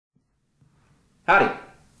Howdy,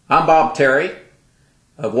 I'm Bob Terry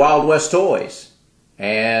of Wild West Toys,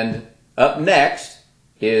 and up next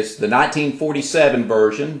is the 1947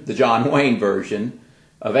 version, the John Wayne version,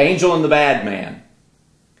 of Angel and the Badman.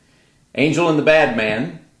 Angel and the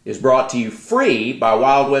Badman is brought to you free by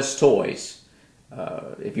Wild West Toys.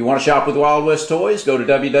 If you want to shop with Wild West Toys, go to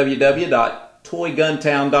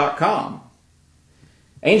www.toyguntown.com.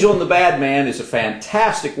 Angel and the Badman is a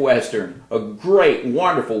fantastic Western, a great,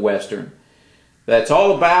 wonderful Western, that's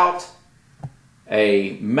all about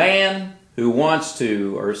a man who wants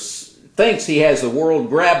to, or thinks he has the world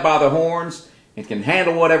grabbed by the horns and can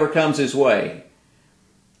handle whatever comes his way.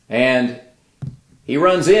 And he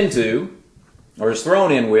runs into, or is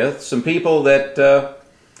thrown in with, some people that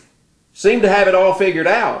seem to have it all figured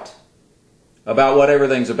out about what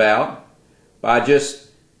everything's about by just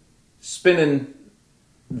spending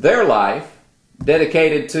their life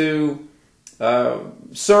dedicated to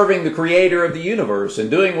serving the creator of the universe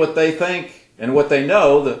and doing what they think and what they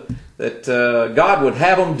know that God would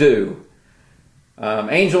have them do.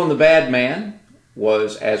 Angel and the Badman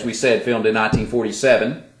was, as we said, filmed in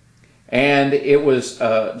 1947, and it was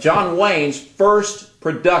John Wayne's first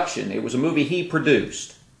production. It was a movie he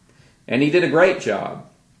produced, and he did a great job.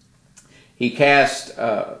 He cast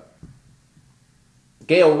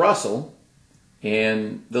Gail Russell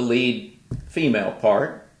in the lead female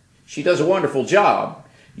part. She does a wonderful job.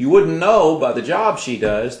 You wouldn't know by the job she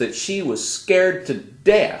does that she was scared to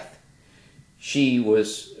death.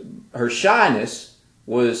 Her shyness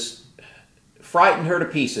was frightened her to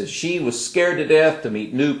pieces. She was scared to death to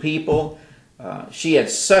meet new people. She had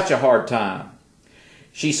such a hard time.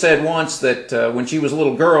 She said once that when she was a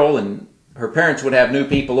little girl and her parents would have new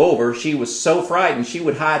people over, she was so frightened she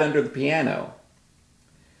would hide under the piano.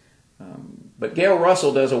 But Gail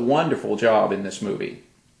Russell does a wonderful job in this movie.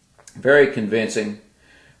 Very convincing.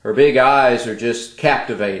 Her big eyes are just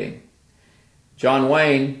captivating. John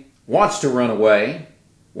Wayne wants to run away,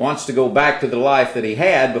 wants to go back to the life that he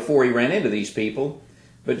had before he ran into these people,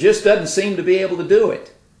 but just doesn't seem to be able to do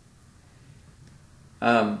it.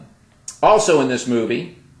 Also in this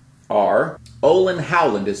movie are Olin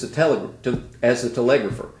Howland as the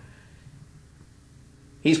telegrapher.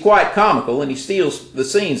 He's quite comical, and he steals the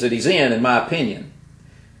scenes that he's in my opinion.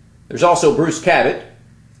 There's also Bruce Cabot,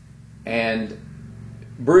 and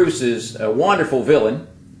Bruce is a wonderful villain.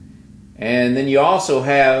 And then you also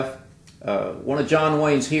have one of John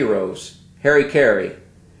Wayne's heroes, Harry Carey.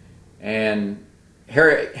 And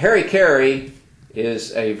Harry Carey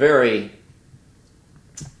is a very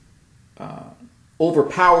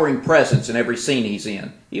overpowering presence in every scene he's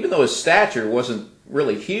in, even though his stature wasn't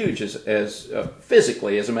really huge as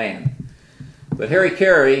physically as a man. But Harry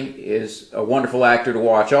Carey is a wonderful actor to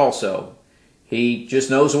watch also. He just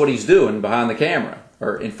knows what he's doing behind the camera,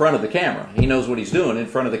 or in front of the camera. He knows what he's doing in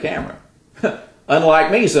front of the camera.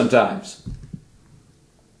 Unlike me sometimes.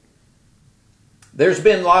 There's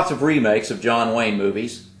been lots of remakes of John Wayne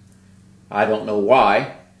movies. I don't know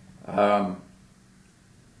why.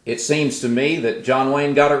 It seems to me that John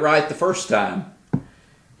Wayne got it right the first time.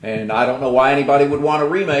 And I don't know why anybody would want to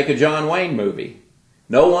remake a John Wayne movie.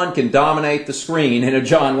 No one can dominate the screen in a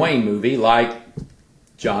John Wayne movie like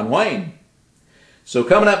John Wayne. So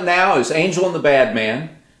coming up now is Angel and the Badman,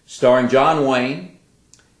 starring John Wayne,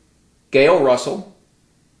 Gail Russell,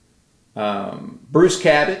 Bruce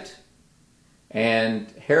Cabot,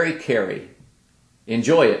 and Harry Carey.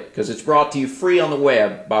 Enjoy it, because it's brought to you free on the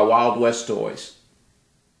web by Wild West Toys.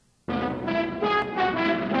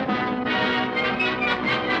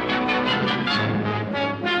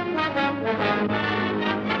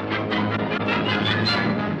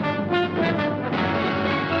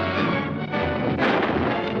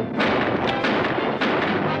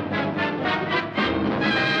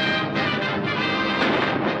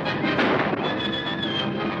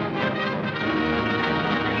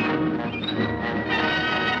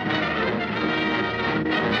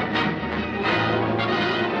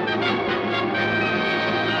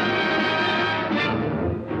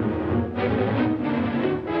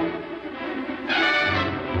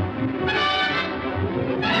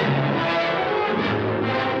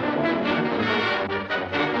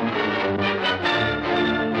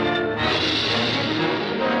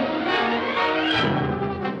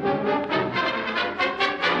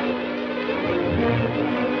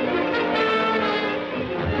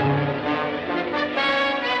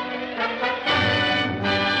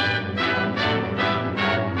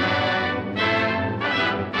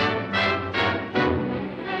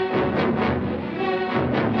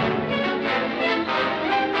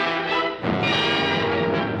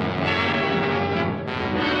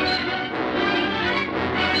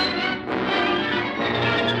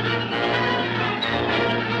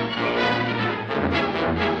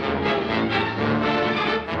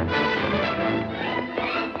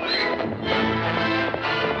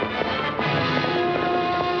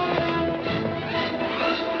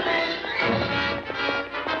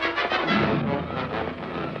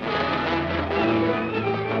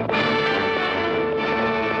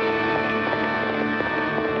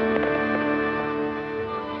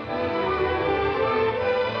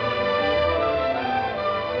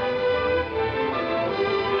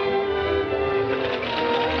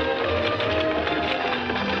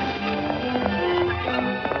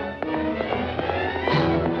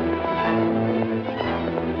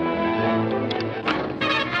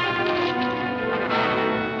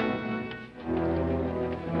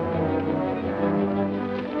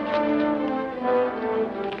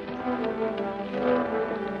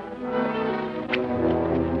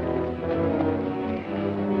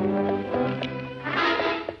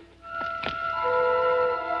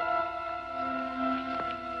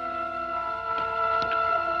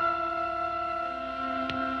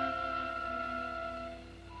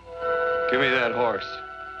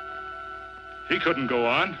 He couldn't go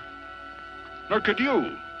on. Nor could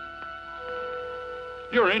you.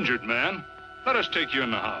 You're injured, man. Let us take you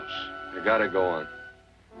in the house. You gotta go on.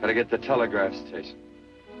 Gotta get the telegraph station.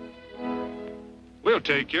 We'll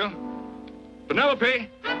take you. Penelope!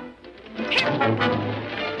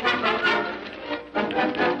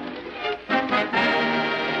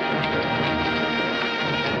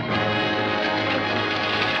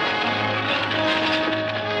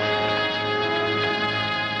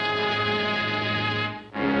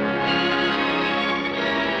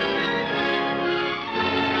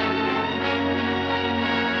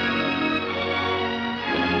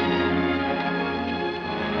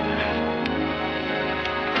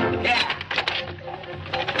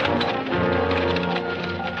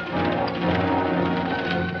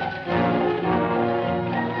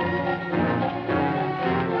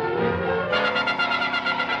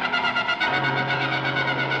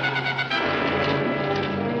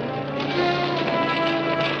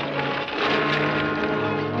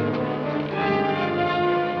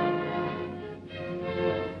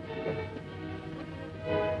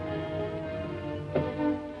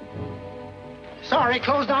 Sorry,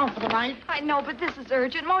 closed down for the night. I know, but this is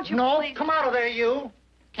urgent. Won't you No, please? come out of there, you.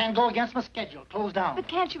 Can't go against my schedule. Closed down. But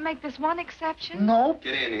can't you make this one exception? No.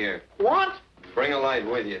 Get in here. What? Bring a light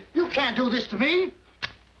with you. You can't do this to me.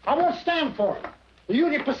 I won't stand for it. The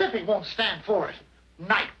Union Pacific won't stand for it.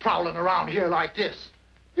 Night prowling around here like this.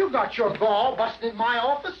 You got your gall busting in my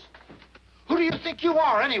office. Who do you think you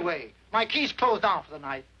are, anyway? My key's closed down for the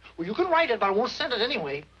night. Well, you can write it, but I won't send it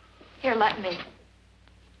anyway. Here, let me.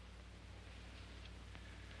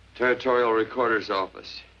 Territorial Recorder's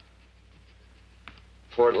Office.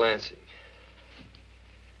 Fort Lansing.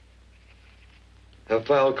 Have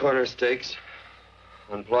filed corner stakes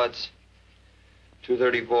on plots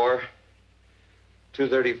 234,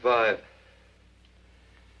 235,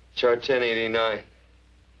 chart 1089.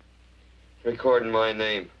 Recording my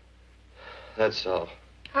name. That's all.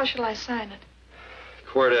 How shall I sign it?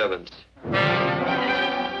 Quirt Evans.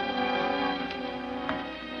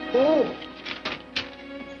 Oh.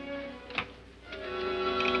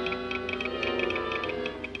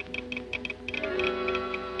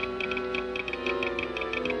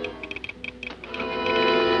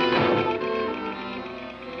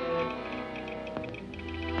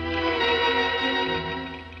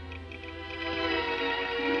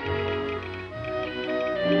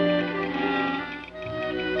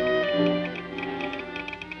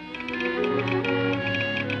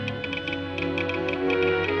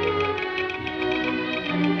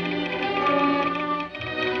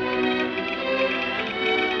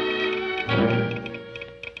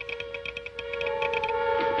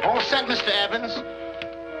 All set, Mr. Evans.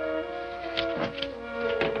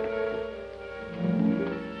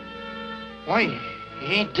 Why,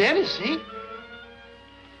 he ain't dead, is he?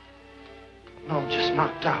 No, just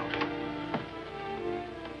knocked out.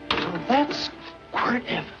 So that's Quirt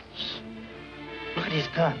Evans. Look at his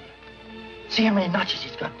gun. See how many notches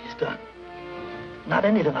he's got in his gun. Not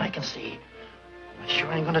any that I can see. I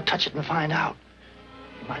sure ain't gonna touch it and find out.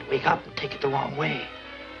 He might wake up and take it the wrong way.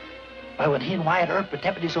 Why, when he and Wyatt Earp were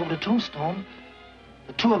deputies over to Tombstone,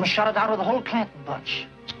 the two of them shot it out of the whole Clanton bunch.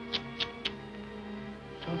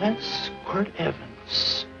 So that's Quirt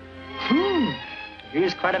Evans.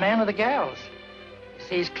 He's quite a man with the gals. He says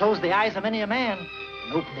he's closed the eyes of many a man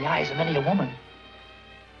and opened the eyes of many a woman.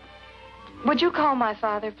 Would you call my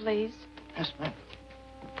father, please? Yes, ma'am.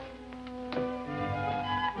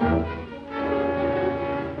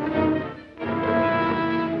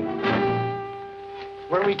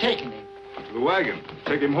 Where are we taking him? To the wagon.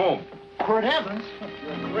 Take him home. Quirt Evans?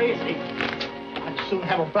 You're crazy. I'd soon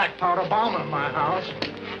have a black powder bomb in my house.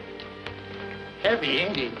 Heavy,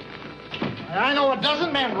 ain't he? I know a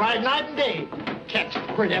dozen men ride night and day. Catch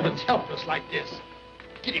Quirt Evans helpless like this.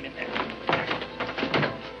 Get him in there.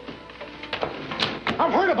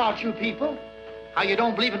 I've heard about you people. How you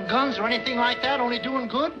don't believe in guns or anything like that, only doing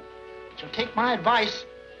good. But you'll take my advice.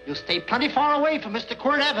 You'll stay plenty far away from Mr.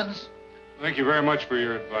 Quirt Evans. Thank you very much for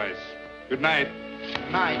your advice. Good night.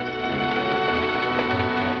 Good night.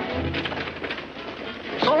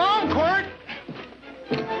 So long, Quirt.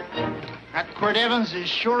 That Quirt Evans is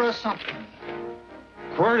sure of something.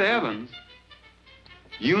 Quirt Evans?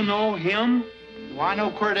 You know him? Do I know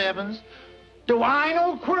Quirt Evans? Do I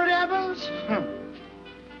know Quirt Evans?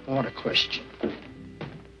 What a question. No.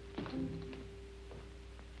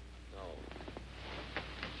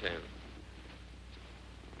 Tim.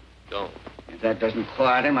 Don't. If that doesn't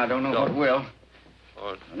quiet him, I don't know what will.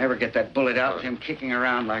 Oh, I'll never get that bullet out with him kicking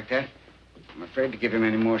around like that. I'm afraid to give him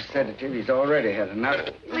any more sedative. He's already had enough.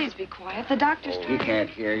 Please be quiet. The doctor's He can't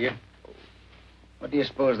hear you. What do you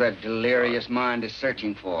suppose that delirious mind is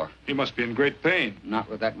searching for? He must be in great pain. Not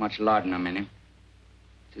with that much laudanum in him.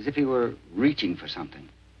 It's as if he were reaching for something.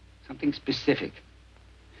 Something specific.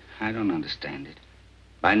 I don't understand it.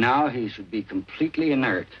 By now, he should be completely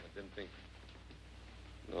inert. I didn't think...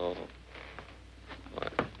 No. All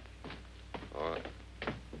right. All right.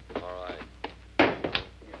 All right.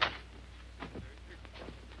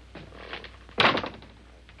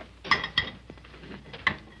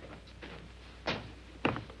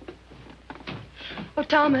 Oh,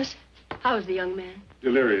 Thomas, how's the young man?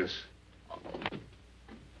 Delirious.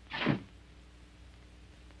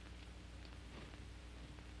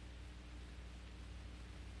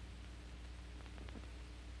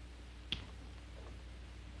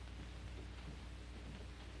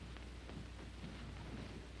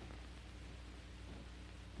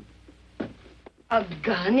 A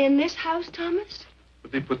gun in this house, Thomas?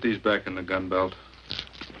 But they put these back in the gun belt.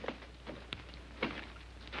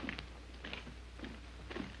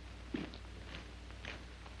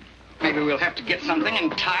 Maybe we'll have to get something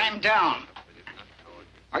and tie him down.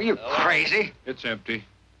 Are you crazy? It's empty.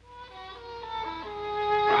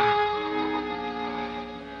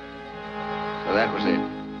 So that was it.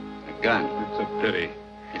 A gun. It's a pity.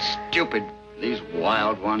 It's stupid. These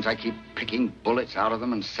wild ones, I keep picking bullets out of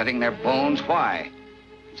them and setting their bones. Why?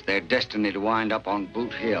 It's their destiny to wind up on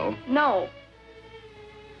Boot Hill. No.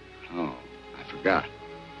 Oh, I forgot.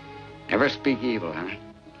 Never speak evil, huh?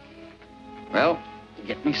 Well,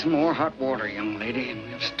 get me some more hot water, young lady, and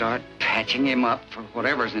we'll start patching him up for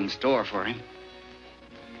whatever's in store for him.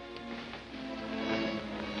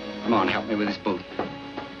 Come on, help me with his boot.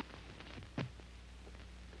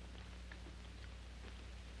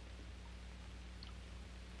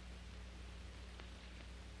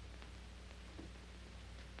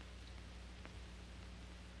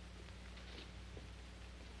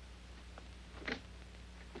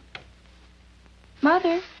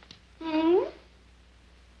 Mother, Hmm?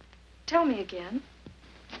 tell me again.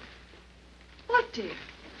 What, dear?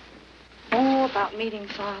 Oh, about meeting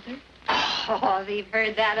Father. Oh, we've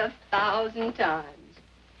heard that 1,000 times.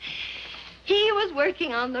 He was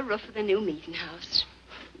working on the roof of the new meeting house.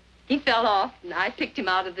 He fell off, and I picked him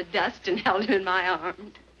out of the dust and held him in my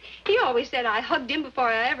arms. He always said I hugged him before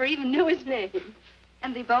I ever even knew his name.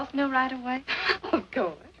 And they both knew right away? Of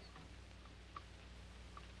course.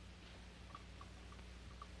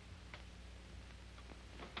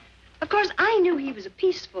 Of course, I knew he was a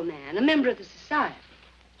peaceful man, a member of the society.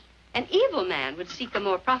 An evil man would seek a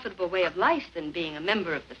more profitable way of life than being a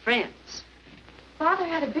member of the Friends. Father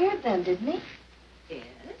had a beard then, didn't he?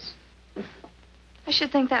 Yes? I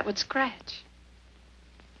should think that would scratch.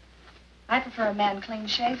 I prefer a man clean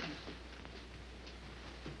shaven.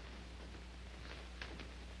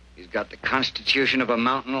 He's got the constitution of a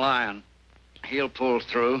mountain lion. He'll pull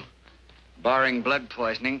through, barring blood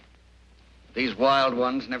poisoning. These wild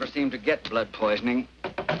ones never seem to get blood poisoning,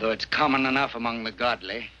 though it's common enough among the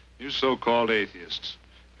godly. You so-called atheists.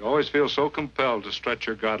 You always feel so compelled to stretch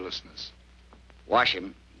your godlessness. Wash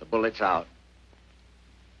him. The bullet's out.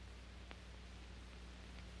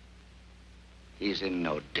 He's in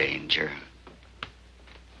no danger.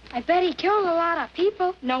 I bet he killed a lot of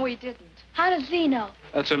people. No, he didn't. How does he know?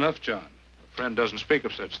 That's enough, John. A friend doesn't speak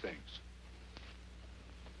of such things.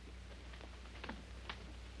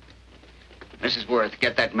 Mrs. Worth,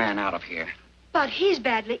 get that man out of here. But he's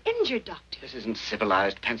badly injured, Doctor. This isn't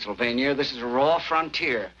civilized Pennsylvania. This is a raw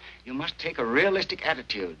frontier. You must take a realistic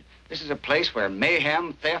attitude. This is a place where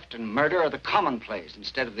mayhem, theft, and murder are the commonplace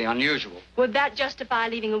instead of the unusual. Would that justify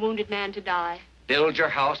leaving a wounded man to die? Build your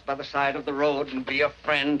house by the side of the road and be a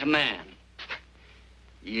friend to man.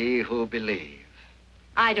 Ye who believe.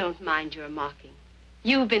 I don't mind your mocking.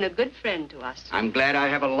 You've been a good friend to us. I'm glad I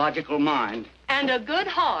have a logical mind. And a good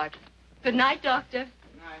heart. Good night, Doctor.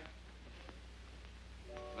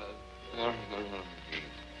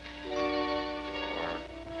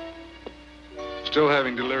 Still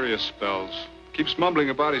having delirious spells. Keeps mumbling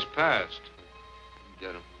about his past.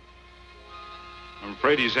 Get him. I'm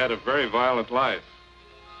afraid he's had a very violent life.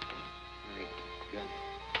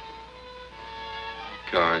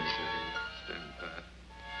 Cards. Stand pat.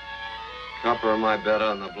 Copper on my bet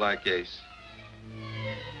on the black ace.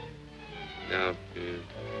 Now,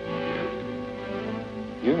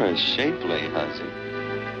 you're a shapely hussy.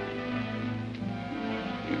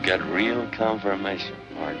 You got real confirmation,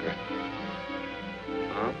 Margaret.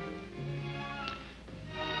 Huh?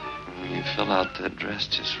 You fill out that dress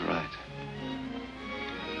just right.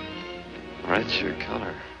 Red's your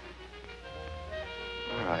color.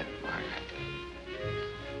 All right, Margaret.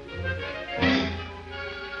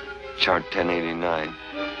 Chart 1089.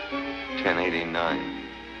 10 1089.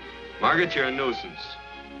 Margaret, you're a nuisance.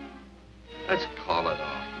 Let's call it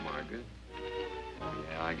off, Margaret.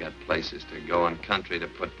 Yeah, I got places to go and country to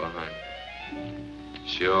put behind.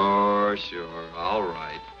 Sure. All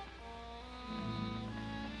right.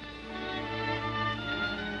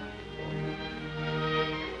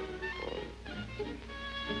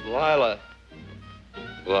 Lila.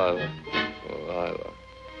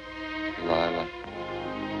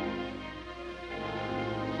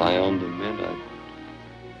 If I owned a mint, I'd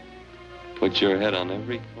put your head on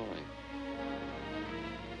every coin.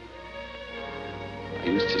 I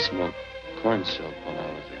used to smoke corn silk when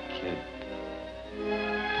I was a kid.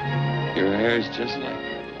 Your hair's just like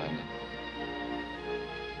that, Lila.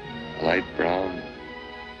 Light brown,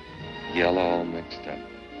 yellow all mixed up.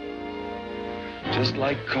 Just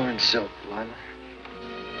like corn silk, Lila.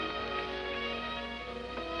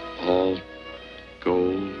 All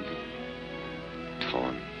gold,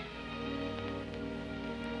 tawny.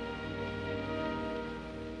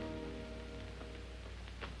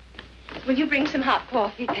 Will you bring some hot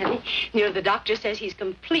coffee, Penny? You know, the doctor says he's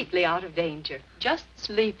completely out of danger. Just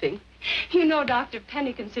sleeping. You know, Dr.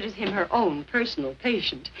 Penny considers him her own personal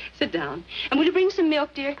patient. Sit down. And will you bring some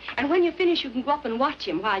milk, dear? And when you finish, you can go up and watch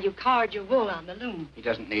him while you card your wool on the loom. He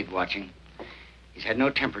doesn't need watching. He's had no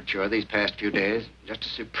temperature these past few days. Just a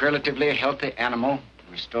superlatively healthy animal,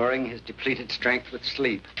 restoring his depleted strength with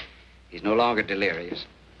sleep. He's no longer delirious.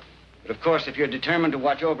 But, of course, if you're determined to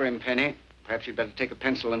watch over him, Penny, perhaps you'd better take a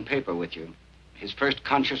pencil and paper with you. His first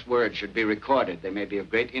conscious words should be recorded. They may be of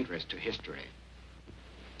great interest to history.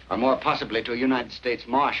 Or more possibly to a United States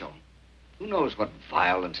Marshal. Who knows what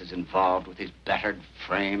violence is involved with his battered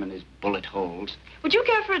frame and his bullet holes. Would you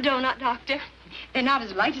care for a donut, Doctor? They're not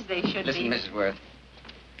as light as they should Listen, be. Mrs. Worth,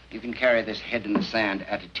 you can carry this head-in-the-sand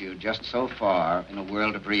attitude just so far in a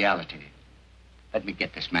world of reality. Let me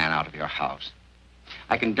get this man out of your house.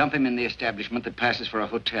 I can dump him in the establishment that passes for a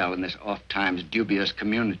hotel in this oft-times dubious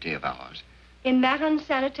community of ours. In that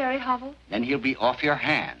unsanitary hovel? Then he'll be off your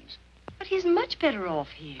hands. But he's much better off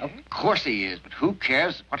here. Of course he is, but who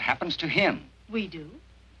cares what happens to him? We do.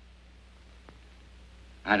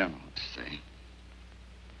 I don't know what to say.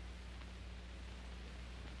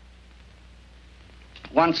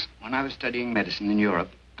 Once, when I was studying medicine in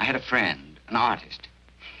Europe, I had a friend, an artist.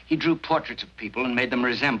 He drew portraits of people and made them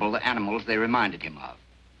resemble the animals they reminded him of.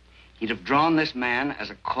 He'd have drawn this man as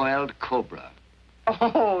a coiled cobra.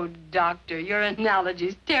 Oh, Doctor, your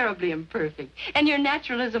analogy's terribly imperfect, and your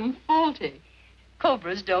naturalism faulty.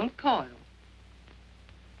 Cobras don't coil.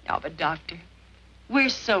 No, but, Doctor, we're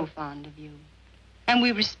so fond of you, and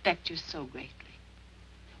we respect you so greatly.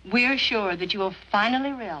 We're sure that you will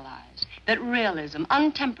finally realize that realism,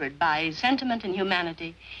 untempered by sentiment and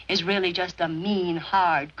humanity, is really just a mean,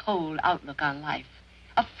 hard, cold outlook on life.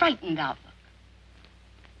 A frightened outlook.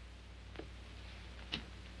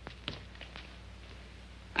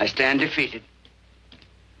 I stand defeated.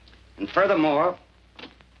 And furthermore,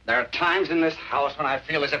 there are times in this house when I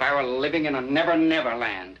feel as if I were living in a never-never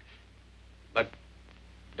land. But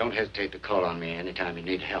don't hesitate to call on me anytime you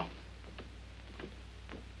need help.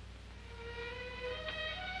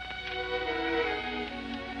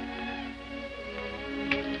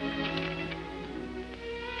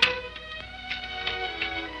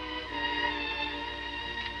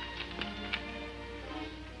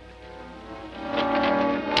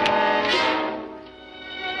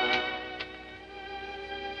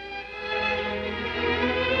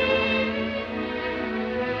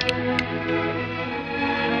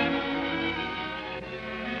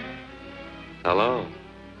 Hello.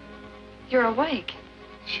 You're awake.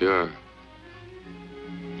 Sure.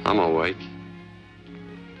 I'm awake.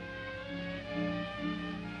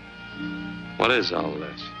 What is all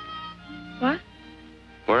this? What?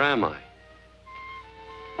 Where am I?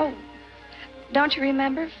 Oh, don't you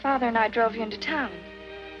remember? Father and I drove you into town.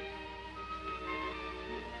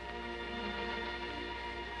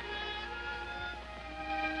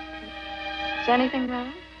 Is anything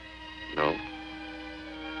wrong? No.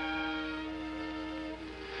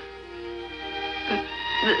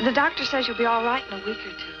 The doctor says you'll be all right in a week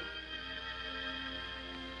or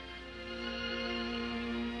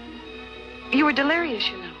two. You were delirious,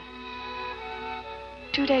 you know.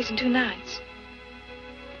 2 days and 2 nights.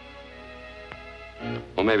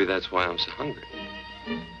 Well, maybe that's why I'm so hungry.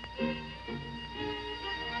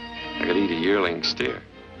 I could eat a yearling steer.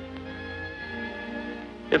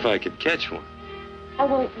 If I could catch one. Oh,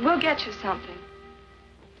 well, we'll get you something.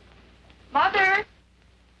 Mother!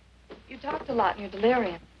 You talked a lot in your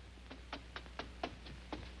delirium.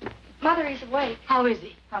 Mother, he's awake. How is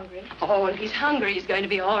he? Hungry. Oh, if he's hungry, he's going to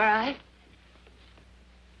be all right.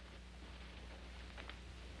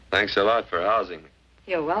 Thanks a lot for housing me.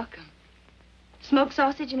 You're welcome. Smoked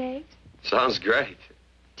sausage and eggs? Sounds great.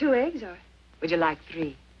 2 eggs, or would you like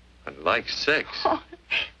 3? I'd like 6. Oh,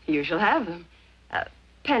 you shall have them.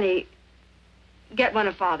 Penny, get one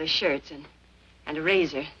of Father's shirts and a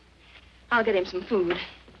razor. I'll get him some food.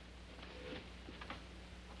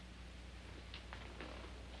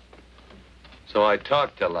 So I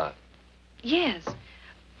talked a lot. Yes.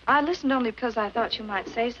 I listened only because I thought you might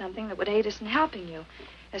say something that would aid us in helping you.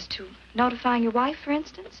 As to notifying your wife, for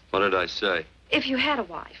instance. What did I say? If you had a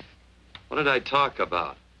wife. What did I talk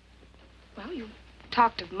about? Well, you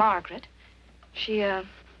talked of Margaret. She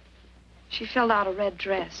filled out a red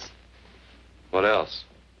dress. What else?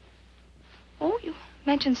 Oh, you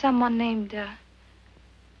mentioned someone named,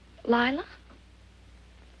 Lila?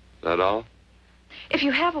 That all? If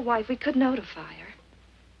you have a wife, we could notify her.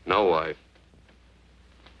 No wife.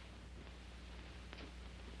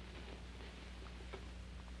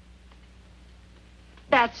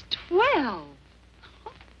 That's 12.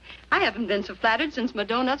 I haven't been so flattered since my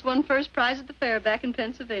donuts won first prize at the fair back in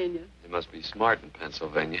Pennsylvania. You must be smart in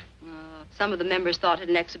Pennsylvania. Some of the members thought it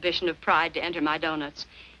an exhibition of pride to enter my donuts.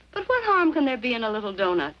 But what harm can there be in a little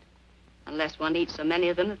donut? Unless one eats so many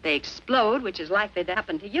of them that they explode, which is likely to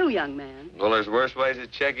happen to you, young man. Well, there's worse ways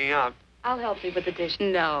of checking out. I'll help you with the dish.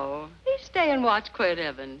 No. Please stay and watch Quirt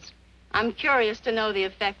Evans. I'm curious to know the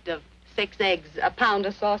effect of 6 eggs, a pound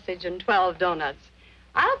of sausage, and 12 donuts.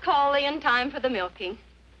 I'll call Lee in time for the milking.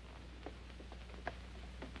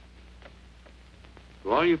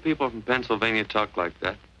 Do all you people from Pennsylvania talk like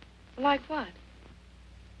that? Like what?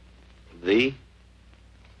 Thee?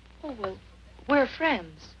 Oh, well, we're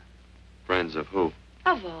friends. Friends of who?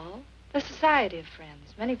 Of all. The Society of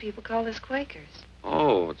Friends. Many people call us Quakers.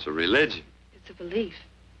 Oh, it's a religion. It's a belief.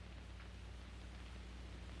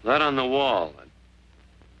 That on the wall.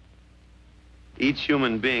 Each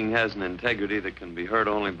human being has an integrity that can be hurt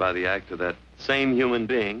only by the act of that same human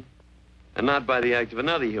being, and not by the act of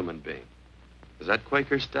another human being. Is that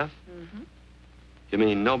Quaker stuff? Mm-hmm. You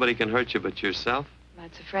mean nobody can hurt you but yourself?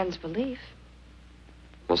 That's a friend's belief.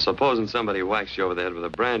 Well, supposing somebody whacks you over the head with a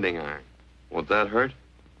branding iron. Won't that hurt?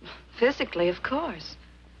 Physically, of course.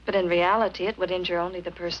 But in reality, it would injure only the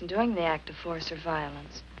person doing the act of force or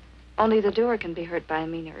violence. Only the doer can be hurt by a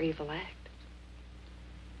mean or evil act.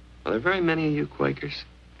 Are there very many of you Quakers?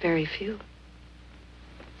 Very few.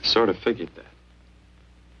 Sort of figured that.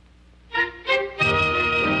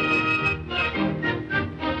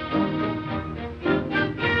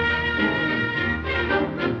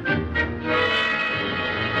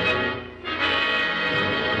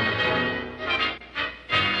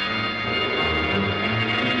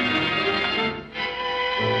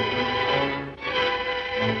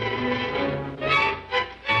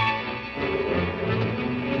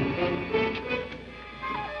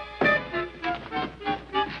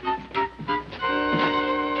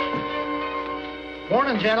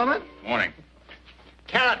 Morning, gentlemen. Morning.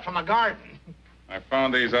 Carrot from a garden. I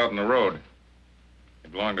found these out in the road. They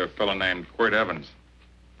belong to a fellow named Quirt Evans.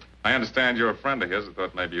 I understand you're a friend of his. I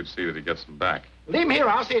thought maybe you'd see that he gets them back. Leave him here.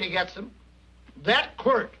 I'll see that he gets them. That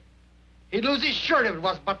Quirt. He'd lose his shirt if it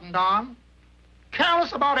was buttoned on.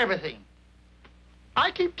 Careless about everything.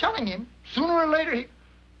 I keep telling him, sooner or later he...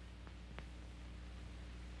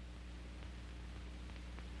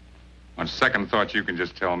 On second thought, you can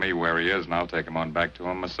just tell me where he is, and I'll take him on back to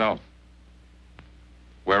him myself.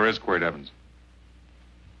 Where is Quirt Evans?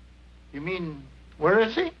 You mean, where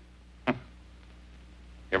is he? You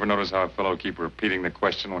ever notice how a fellow keep repeating the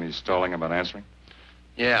question when he's stalling about answering?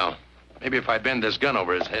 Yeah. Maybe if I bend this gun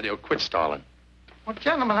over his head, he'll quit stalling. Well,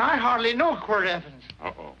 gentlemen, I hardly know Quirt Evans.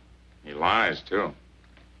 Uh-oh. He lies, too.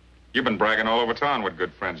 You've been bragging all over town what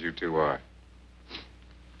good friends you two are.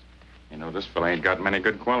 You know, this fella ain't got many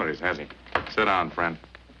good qualities, has he? Sit down, friend.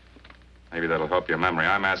 Maybe that'll help your memory.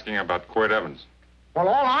 I'm asking about Quirt Evans. Well,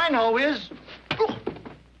 all I know is...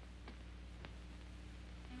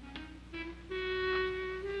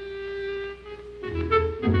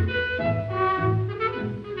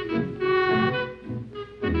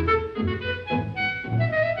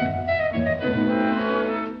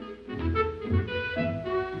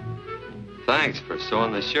 Thanks for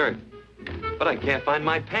sewing the shirt. But I can't find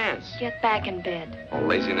my pants. Get back in bed. Oh,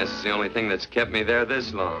 laziness is the only thing that's kept me there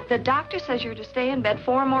this long. The doctor says you're to stay in bed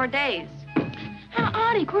 4 more days.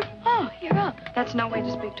 Howdy, Quirt. Oh, you're up. That's no way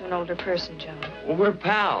to speak to an older person, John. Well, we're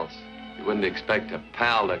pals. You wouldn't expect a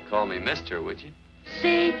pal to call me mister, would you?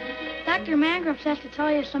 See, Dr. Mangrum says to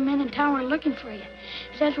tell you some men in town were looking for you.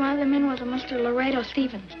 Says one of the men was a Mr. Laredo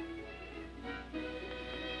Stevens.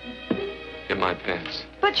 Get my pants.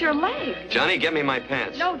 But your leg. Johnny, get me my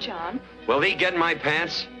pants. No, John. Will he get my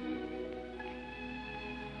pants?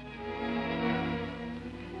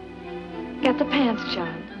 Get the pants,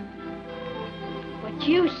 John. What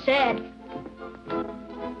you said.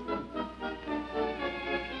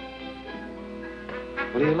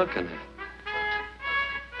 What are you looking at?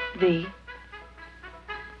 The.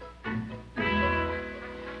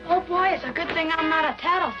 Oh, boy, it's a good thing I'm not a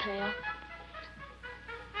tattletale.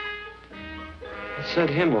 What set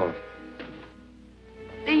him off?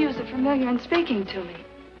 They use the familiar in speaking to me.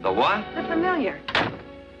 The what? The familiar.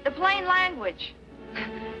 The plain language.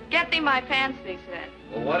 Get thee my pants, they said.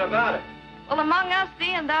 Well, what about it? Well, among us,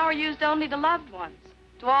 thee and thou are used only to loved ones.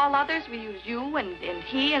 To all others, we use you and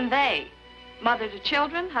he and they. Mother to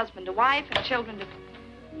children, husband to wife, and children to...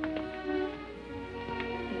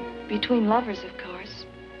 Between lovers, of course.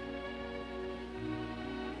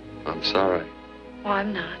 I'm sorry. Oh,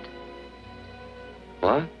 I'm not.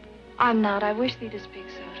 What? I'm not. I wish thee to speak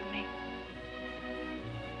so to me.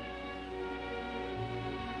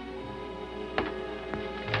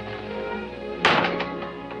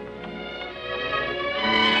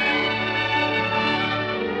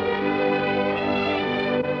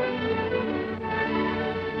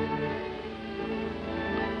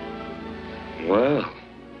 Well.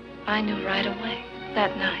 I knew right away,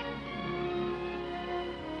 that night.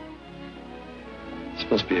 This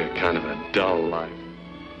must be a kind of a dull life.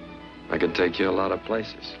 I could take you a lot of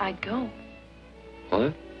places. I'd go.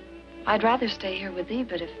 What? I'd rather stay here with thee,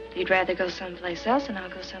 but if you'd rather go someplace else, then I'll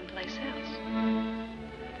go someplace else.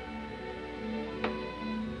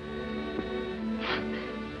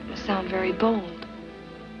 It must sound very bold.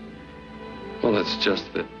 Well, it's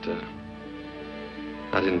just that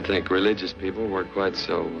I didn't think religious people were quite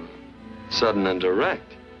so sudden and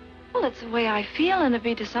direct. Well, it's the way I feel, and it'd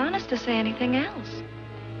be dishonest to say anything else.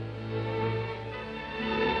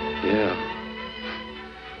 Yeah.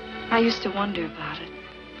 I used to wonder about it.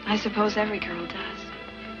 I suppose every girl does.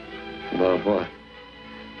 About what?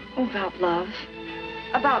 Oh, about love.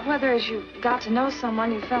 About whether as you got to know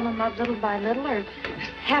someone, you fell in love little by little, or it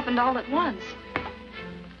happened all at once.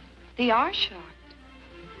 They are shocked.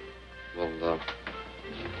 Well,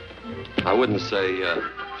 I wouldn't say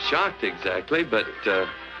shocked exactly, but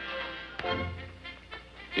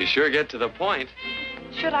you sure get to the point.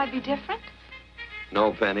 Should I be different?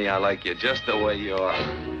 No, Penny, I like you just the way you are.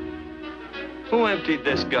 Who emptied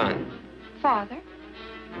this gun? Father.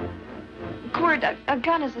 Quirt, a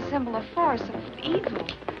gun is a symbol of force, of evil.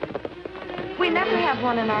 We never had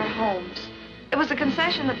one in our homes. It was a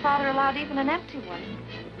concession that Father allowed even an empty one.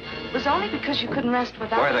 It was only because you couldn't rest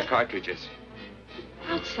without Where are it. the cartridges?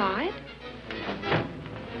 Outside.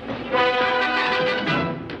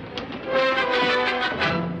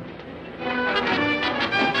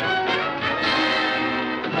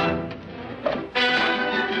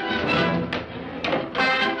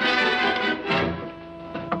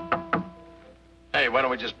 Hey, why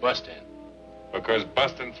don't we just bust in? Because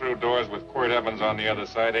busting through doors with Quirt Evans on the other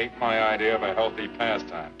side ain't my idea of a healthy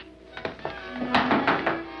pastime.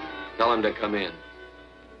 Tell him to come in.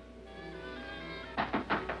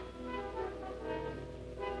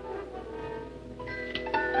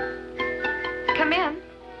 Come in.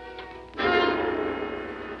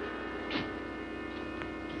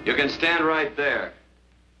 You can stand right there.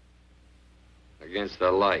 Against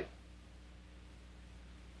the light.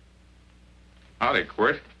 Howdy,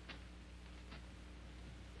 Quirt.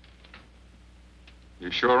 You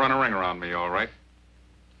sure run a ring around me, all right.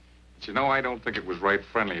 But you know, I don't think it was right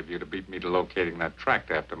friendly of you to beat me to locating that tract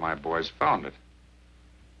after my boys found it.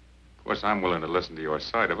 Of course, I'm willing to listen to your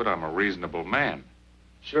side of it. I'm a reasonable man.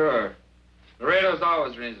 Sure. Laredo's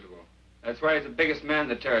always reasonable. That's why he's the biggest man in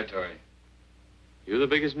the territory. You the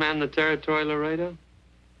biggest man in the territory, Laredo?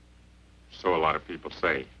 So a lot of people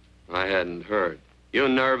say. I hadn't heard. You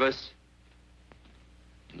nervous?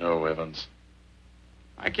 No, Evans.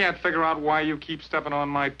 I can't figure out why you keep stepping on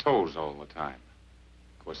my toes all the time.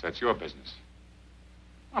 Of course, that's your business.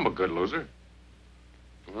 I'm a good loser.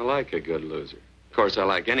 I like a good loser. Of course, I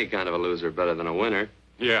like any kind of a loser better than a winner.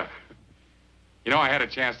 Yeah. You know, I had a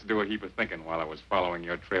chance to do a heap of thinking while I was following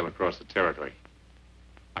your trail across the territory.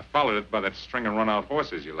 I followed it by that string of run-out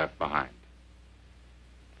horses you left behind.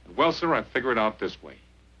 Well, sir, I figured it out this way.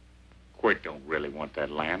 Quirt don't really want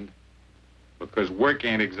that land. Because work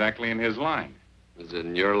ain't exactly in his line. Is it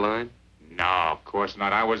in your line? No, of course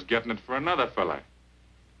not. I was getting it for another fella.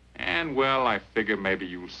 And, well, I figure maybe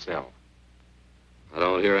you'll sell. I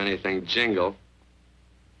don't hear anything jingle.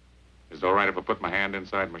 Is it all right if I put my hand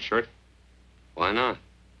inside my shirt? Why not?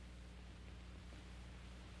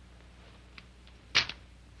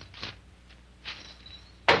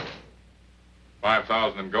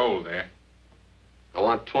 $5,000 in gold there. I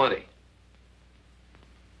want 20.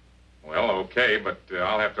 Well, okay, but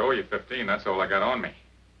I'll have to owe you 15. That's all I got on me.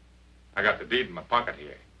 I got the deed in my pocket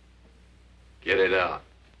here. Get it out.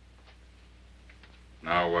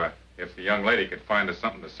 Now, if the young lady could find us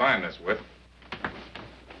something to sign this with.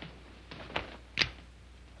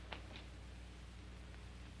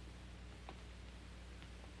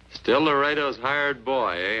 Still Laredo's hired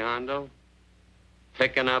boy, eh, Hondo?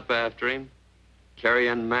 Picking up after him?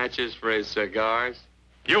 Carrying matches for his cigars?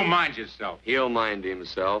 You mind yourself. He'll mind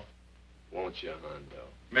himself. Won't you, Hondo?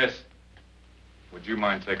 Miss, would you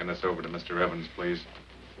mind taking this over to Mr. Evans, please?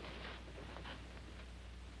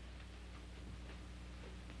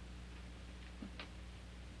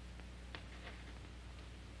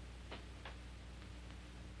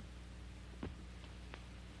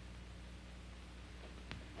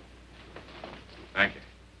 Thank you.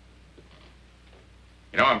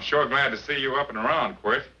 You know, I'm sure glad to see you up and around,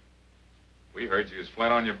 Quirt. We heard you was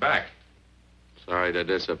flat on your back. Sorry to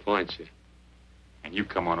disappoint you. And you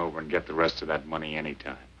come on over and get the rest of that money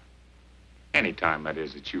anytime. Anytime, that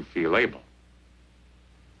is, that you feel able.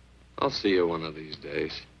 I'll see you one of these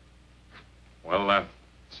days. Well,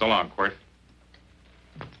 so long, Quirt.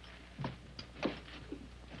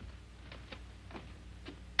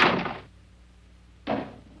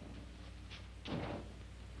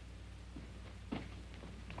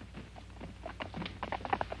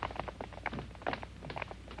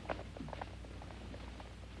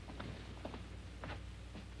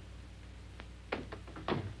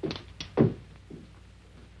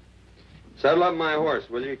 Saddle up my horse,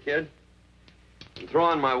 will you, kid? And throw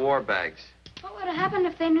on my war bags. What would have happened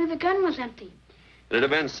if they knew the gun was empty? It'd have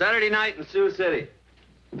been Saturday night in Sioux City.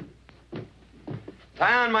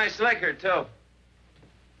 Tie on my slicker, too.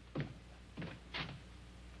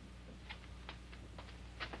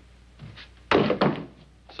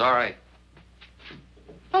 Sorry.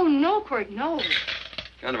 Oh, no, Quirt, no. What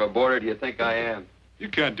kind of a boarder do you think I am? You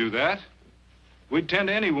can't do that. We'd tend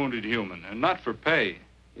to any wounded human, and not for pay.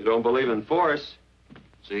 You don't believe in force,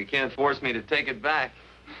 so you can't force me to take it back.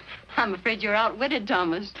 I'm afraid you're outwitted,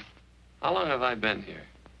 Thomas. How long have I been here?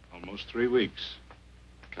 Almost 3 weeks.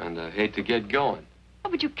 Kinda hate to get going. Oh,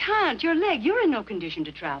 but you can't. Your leg, you're in no condition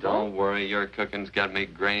to travel. Don't worry, your cooking's got me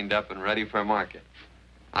grained up and ready for market.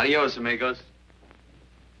 Adios, amigos.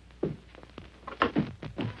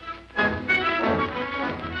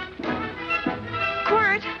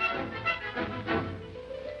 Quirt.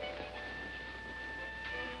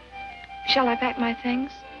 Shall I pack my things?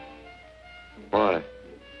 Why?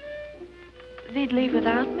 They'd leave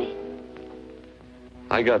without me?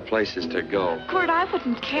 I got places to go. Quirt, I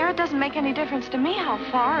wouldn't care. It doesn't make any difference to me how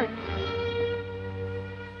far.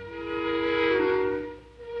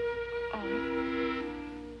 Oh.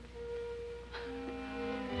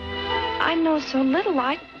 I know so little.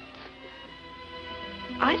 I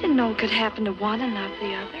didn't know it could happen to one and not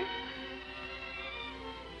the other.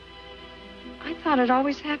 I thought it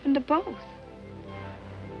always happened to both.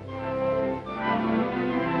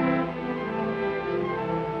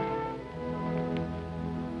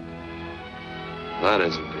 That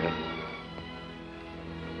isn't it.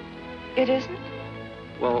 It isn't?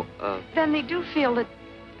 Well, Then they do feel that...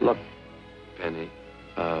 look, Penny,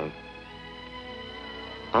 I'm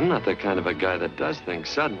not the kind of a guy that does things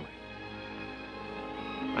suddenly.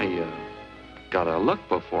 I, gotta look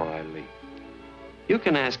before I leap. You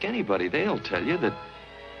can ask anybody, they'll tell you that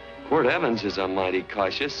Quirt Evans is a mighty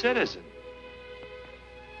cautious citizen.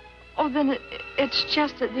 Oh, then it's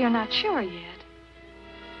just that they're not sure yet.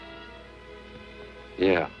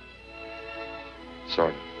 Yeah.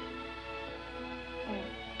 Sort of. Oh,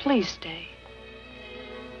 please stay.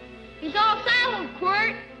 He's all saddled,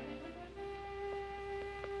 Quirt.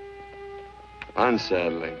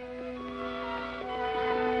 Unsaddling.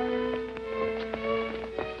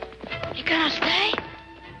 You gonna stay?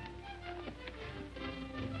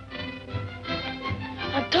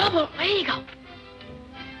 A double eagle.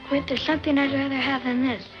 Quirt, there's something I'd rather have than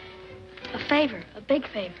this. A favor, a big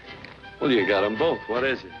favor. Well, you got them both. What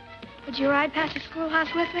is it? Would you ride past the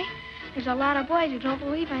schoolhouse with me? There's a lot of boys who don't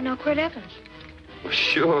believe I know Quirt Evans. Well,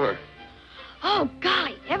 sure. Oh,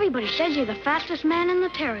 golly, everybody says you're the fastest man in the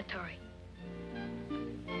territory.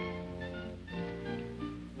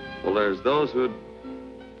 Well, there's those who'd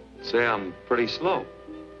say I'm pretty slow.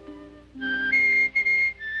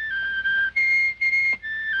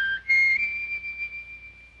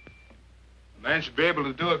 A man should be able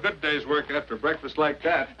to do a good day's work after breakfast like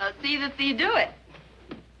that. I'll see that you do it.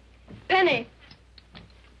 Penny,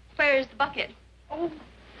 where's the bucket? Oh,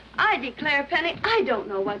 I declare, Penny, I don't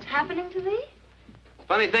know what's happening to thee.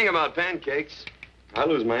 Funny thing about pancakes. I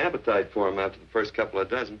lose my appetite for them after the first couple of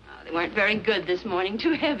dozen. Oh, they weren't very good this morning.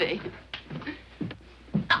 Too heavy.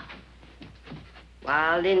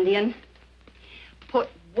 Wild Indian. Put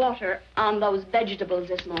water on those vegetables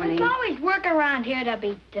this morning. There's always work around here to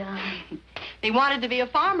be done. He wanted to be a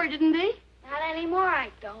farmer, didn't he? Not anymore, I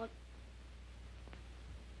don't.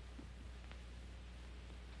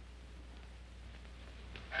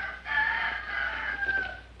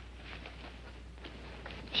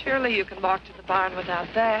 Surely you can walk to the barn without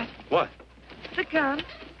that. What? The gun.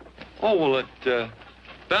 Oh, well, it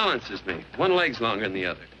balances me. One leg's longer than the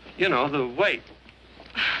other. You know, the weight.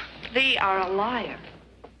 Thee are a liar.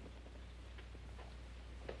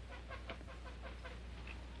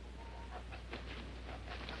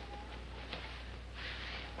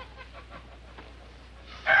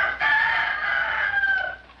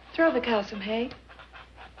 Throw the cow some hay.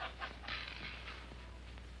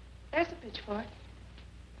 There's a pitchfork.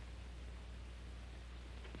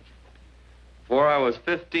 Before I was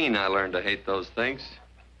 15, I learned to hate those things.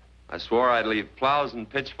 I swore I'd leave plows and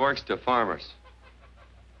pitchforks to farmers.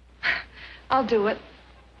 I'll do it.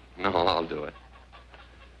 No, I'll do it.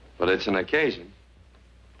 But it's an occasion.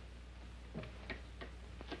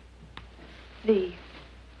 Thee.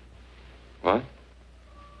 What?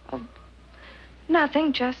 Oh,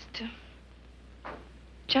 nothing, just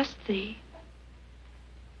thee.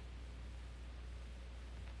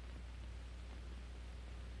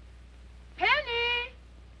 Penny!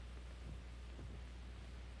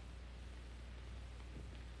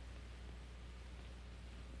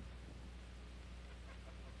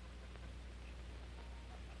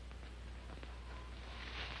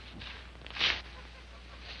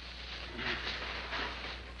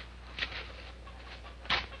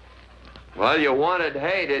 Well, you wanted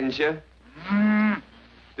hay, didn't you?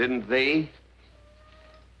 Didn't thee?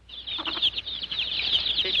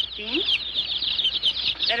 15.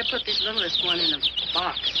 Better put this littlest one in a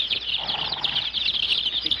box.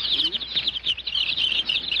 16.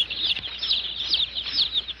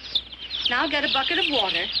 Now get a bucket of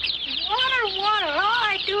water. Water. All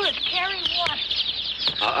I do is carry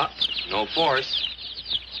water. No force.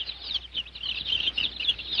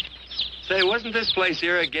 Say, wasn't this place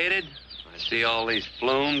irrigated? I see all these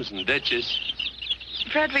flumes and ditches.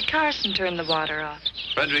 Frederick Carson turned the water off.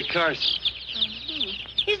 Frederick Carson.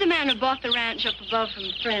 He's the man who bought the ranch up above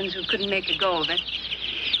from friends who couldn't make a go of it.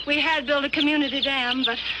 We had built a community dam,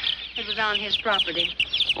 but it was on his property.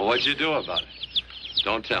 Well, what'd you do about it?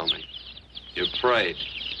 Don't tell me. You prayed.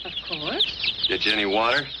 Of course. Get you any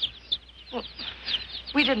water? Well,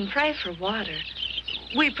 we didn't pray for water.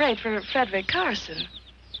 We prayed for Frederick Carson.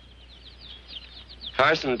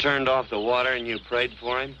 Carson turned off the water and you prayed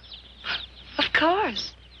for him? Of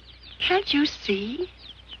course. Can't you see?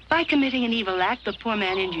 By committing an evil act, the poor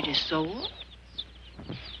man injured his soul.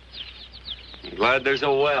 I'm glad there's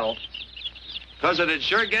a well. Because it'd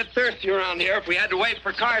sure get thirsty around here if we had to wait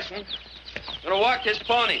for Carson. Gonna walk his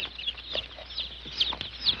pony.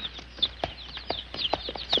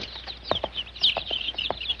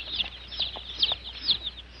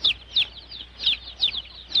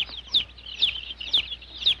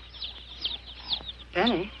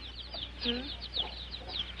 Benny?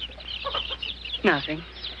 Nothing.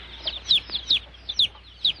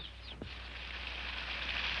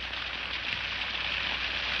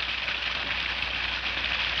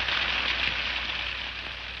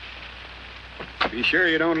 Be sure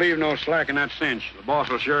you don't leave no slack in that cinch. The boss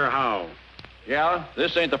will sure howl. Yeah,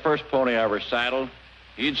 this ain't the first pony I ever saddled.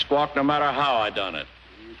 He'd squawk no matter how I done it.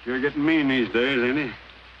 He's sure getting mean these days, ain't he?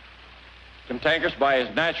 Cantankerous by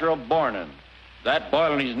his natural bornin'. That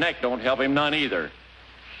boil in his neck don't help him none either.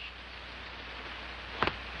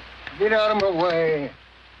 Get out of my way.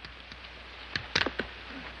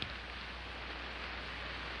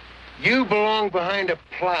 You belong behind a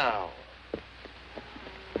plow.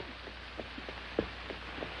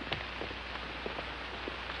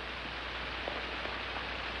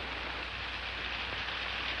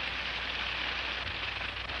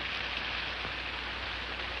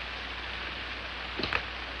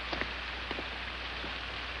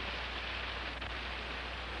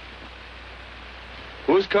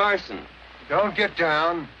 Who's Carson? Don't get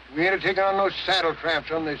down. We ain't taking on no saddle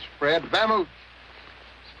tramps on this spread. Vamoose.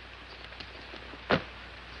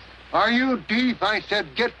 Are you deep? I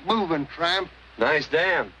said get moving, tramp. Nice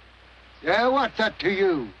dam. Yeah, what's that to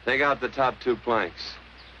you? Take out the top 2 planks.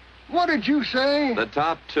 What did you say? The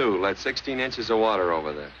top 2. Let 16 inches of water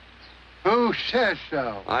over there. Who says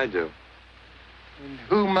so? I do. And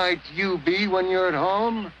who might you be when you're at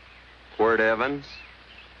home? Quirt Evans.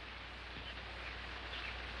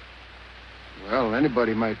 Well,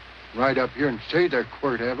 anybody might Ride up here and say they're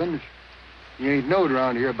Quirt Evans. He ain't knowed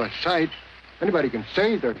around here by sight. Anybody can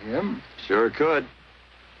say they're him. Sure could.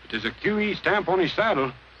 But there's a QE stamp on his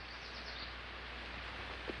saddle.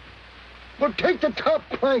 Well, take the top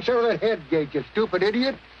planks out of that head gate, you stupid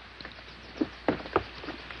idiot.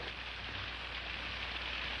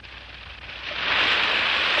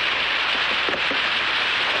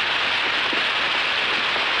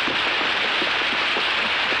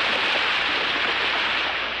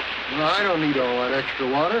 Well, I don't need all that extra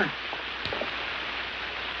water.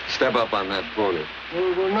 Step up on that pony.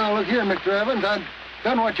 Well, now, look here, Mr. Evans. I've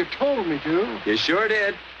done what you told me to. You sure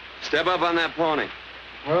did. Step up on that pony.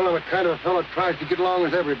 Well, I'm the kind of a fellow that tries to get along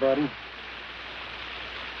with everybody.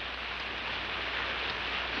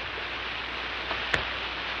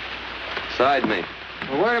 Side me.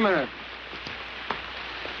 Well, wait a minute.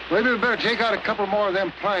 Maybe we better take out a couple more of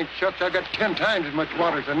them planks, Shucks. I've got 10 times as much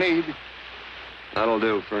water as I need. That'll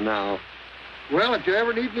do for now. Well, if you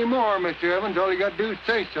ever need any more, Mr. Evans, all you got to do is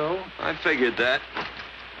say so. I figured that.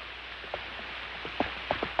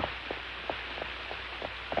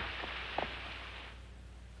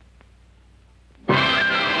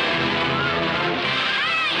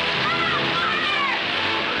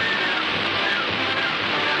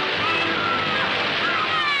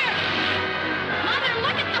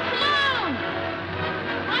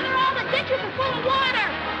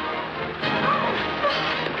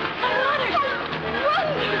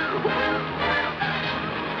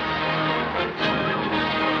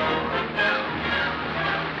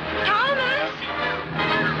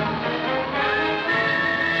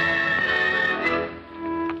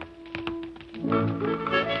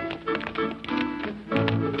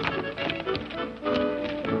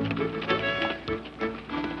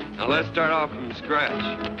 Let's start off from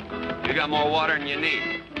scratch. You got more water than you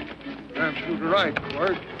need. You're absolutely right,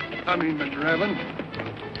 Quirt. I mean, Mr. Evans.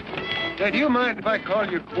 Hey, do you mind if I call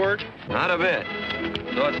you Quirt? Not a bit.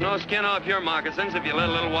 So it's no skin off your moccasins if you let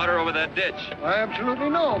a little water over that ditch. I absolutely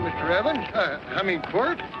know, Mr. Evans. I mean,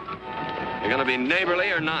 Quirt. You're gonna be neighborly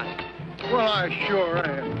or not? Well, I sure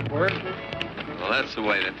am, Quirt. Well, that's the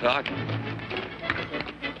way to talk.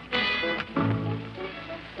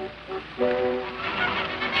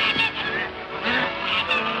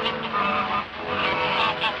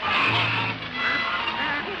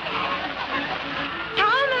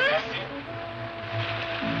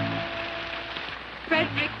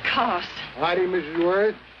 Howdy, Mrs.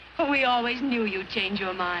 Worth. Oh, we always knew you'd change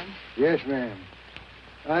your mind. Yes, ma'am.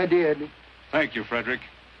 I did. Thank you, Frederick.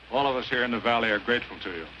 All of us here in the valley are grateful to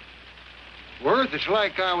you. Worth, it's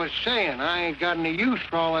like I was saying. I ain't got any use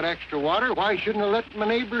for all that extra water. Why shouldn't I let my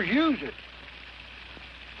neighbors use it?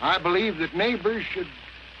 I believe that neighbors should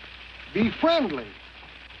be friendly.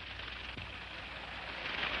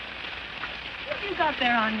 What you got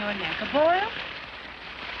there on your neck, a boil?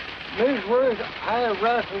 Mrs. Worth, I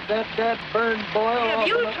rustled that burned boil Have off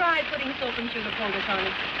you of tried putting soap and sugar poultice on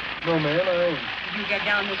it? No, ma'am, I ain't. You get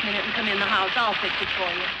down this minute and come in the house. I'll fix it for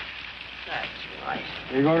you. That's right.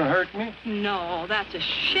 You gonna hurt me? No, that's a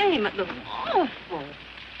shame. It looks awful.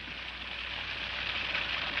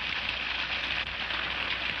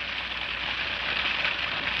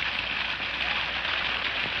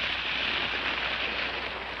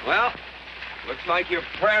 Well, looks like your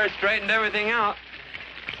prayers straightened everything out.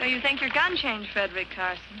 So you think your gun changed Frederick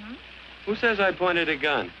Carson, huh? Who says I pointed a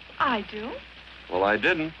gun? I do. Well, I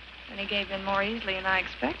didn't. And he gave in more easily than I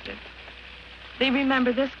expected. Be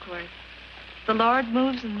remember this, Quirt. The Lord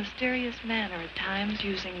moves in mysterious manner at times,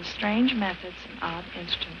 using strange methods and odd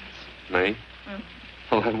instruments. Me? Mm.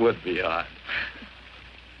 Well, that would be odd.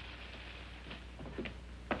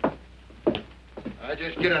 I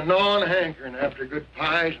just get a gnawing hankering after good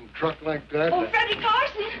pies and truck like that. Oh, Freddie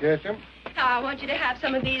Carson. Yes, ma'am? I want you to have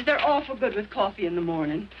some of these. They're awful good with coffee in the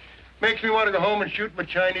morning. Makes me want to go home and shoot my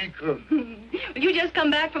Chinese cook. You just come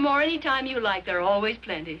back for more any time you like. There are always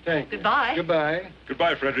plenty. Thank you. Goodbye. Goodbye.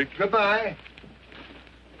 Goodbye, Frederick. Goodbye.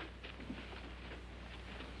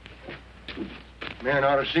 Man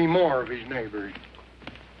ought to see more of his neighbors.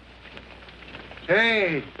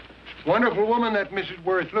 Hey, wonderful woman, that Mrs.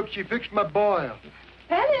 Worth. Look, she fixed my boil.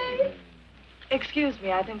 Penny! Excuse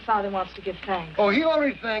me, I think Father wants to give thanks. Oh, he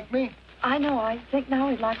already thanked me. I know. I think now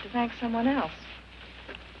he'd like to thank someone else.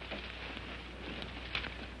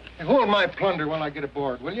 Hey, hold my plunder while I get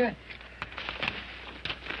aboard, will you?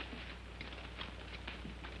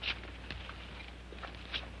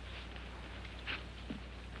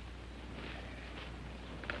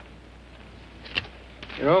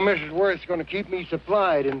 You know, Mrs. Worth's going to keep me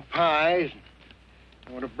supplied in pies.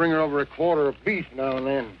 I want to bring her over a quarter of beef now and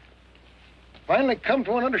then. Finally come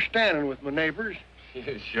to an understanding with my neighbors.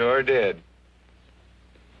 You sure did.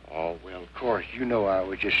 Oh, well, of course, you know I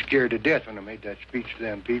was just scared to death when I made that speech to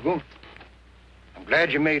them people. I'm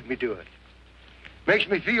glad you made me do it. Makes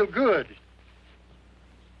me feel good.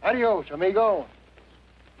 Adios, amigo.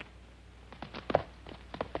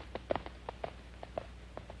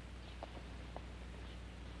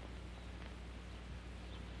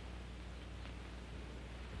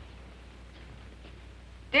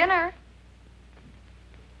 Dinner.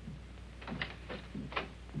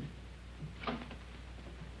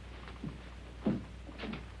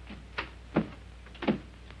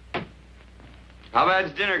 How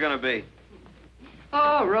bad's dinner gonna be?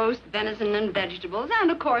 Oh, roast venison and vegetables,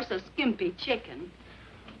 and of course a skimpy chicken.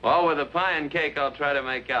 Well, with a pie and cake, I'll try to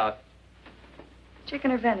make out.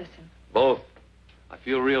 Chicken or venison? Both. I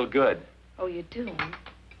feel real good. Oh, you do?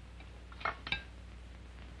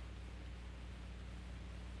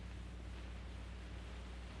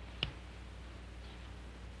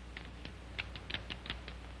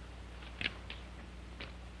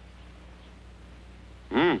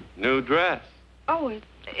 New dress. Oh,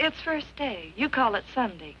 it's first day. You call it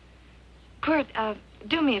Sunday. Quirt,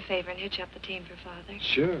 do me a favor and hitch up the team for Father.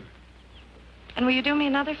 Sure. And will you do me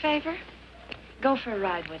another favor? Go for a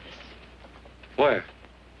ride with us. Where?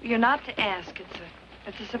 You're not to ask.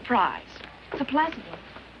 It's a surprise. It's a pleasant one.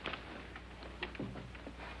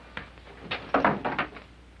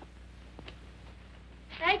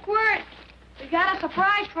 Hey, Quirt, we got a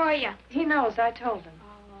surprise for you. He knows. I told him.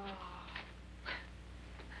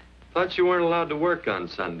 Thought you weren't allowed to work on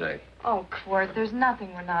Sunday. Oh, Quirt, there's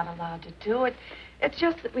nothing we're not allowed to do. It's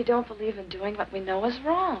just that we don't believe in doing what we know is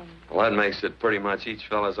wrong. Well, that makes it pretty much each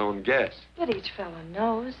fella's own guess. But each fellow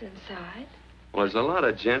knows inside. Well, there's a lot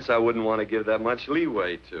of gents I wouldn't want to give that much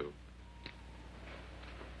leeway to.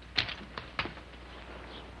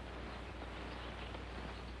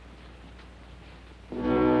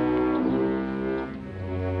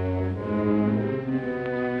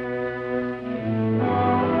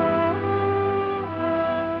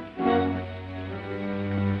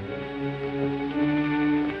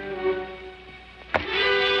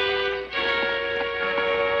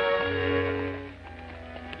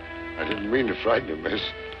 Frighten you, miss.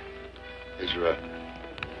 Is there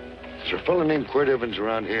a fellow named Quirt Evans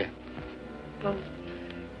around here? Well,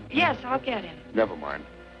 yes, I'll get him. Never mind.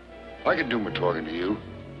 I can do my talking to you.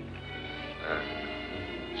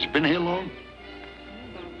 Has he been here long?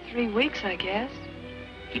 About 3 weeks, I guess.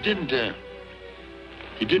 He didn't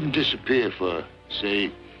disappear for,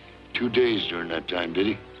 say, 2 days during that time, did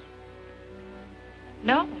he?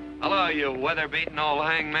 No. Hello, you weather-beaten old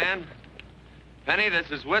hangman. Penny, this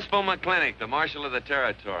is Wistful McClintock, the marshal of the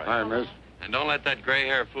territory. Hi, miss. And don't let that gray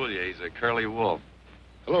hair fool you. He's a curly wolf.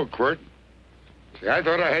 Hello, Quirt. See, I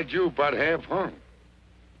thought I had you about half hung.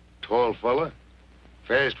 Tall fella,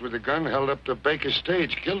 fast with a gun, held up the Baker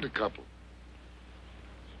stage, killed a couple.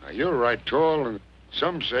 Now, you're right tall, and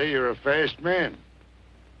some say you're a fast man.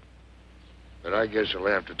 But I guess I'll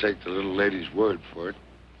have to take the little lady's word for it.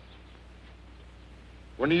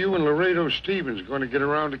 When are you and Laredo Stevens going to get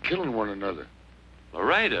around to killing one another?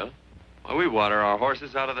 Laredo? Well, we water our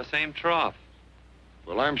horses out of the same trough.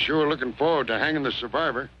 Well, I'm sure looking forward to hanging the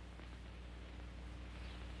survivor.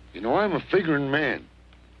 You know, I'm a figuring man.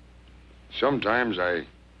 Sometimes I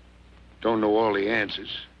don't know all the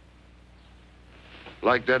answers.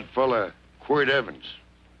 Like that fella, Quirt Evans.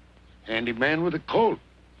 Handy man with a Colt.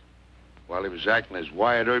 While he was acting as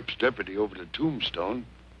Wyatt Earp's deputy over the Tombstone,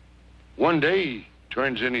 one day he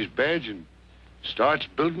turns in his badge and starts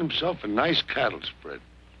building himself a nice cattle spread.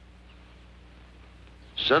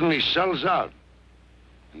 Suddenly sells out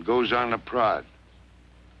and goes on a prod.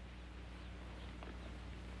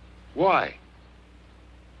 Why?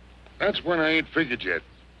 That's when I ain't figured yet.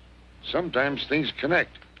 Sometimes things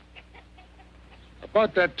connect.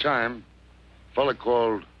 About that time, a fella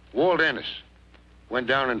called Walt Ennis went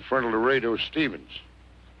down in front of Laredo Stevens.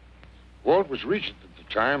 Walt was regent at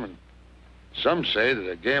the time, and some say that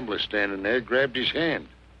a gambler standing there grabbed his hand.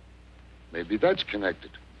 Maybe that's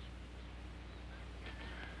connected.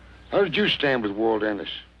 How did you stand with Walt Ennis?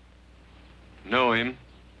 Know him.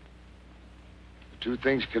 The two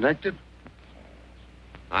things connected?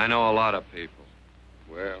 I know a lot of people.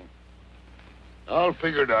 Well, I'll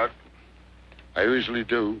figure it out. I usually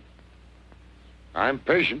do. I'm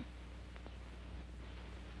patient.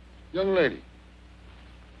 Young lady,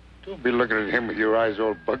 don't be looking at him with your eyes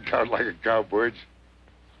all bugged out like a cowbird's.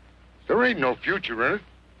 There ain't no future in it.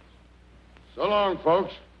 So long,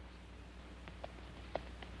 folks.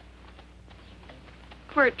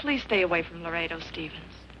 Quirt, please stay away from Laredo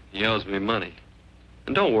Stevens. He owes me money.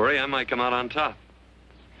 And don't worry, I might come out on top.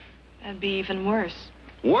 That'd be even worse.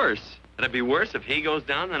 Worse? That'd be worse if he goes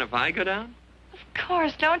down than if I go down? Of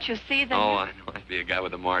course, don't you see that? Oh, I know. I'd be a guy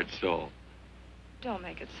with a marred soul. Don't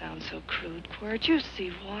make it sound so crude, Quirt. You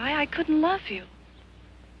see why I couldn't love you.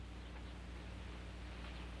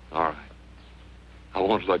 All right. I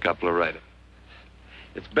won't look up Laredo.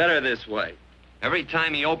 It's better this way. Every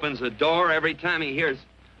time he opens the door, every time he hears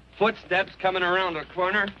footsteps coming around the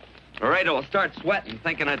corner, Laredo will start sweating,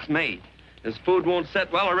 thinking it's me. His food won't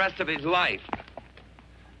sit well the rest of his life.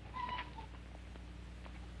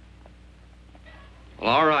 Well,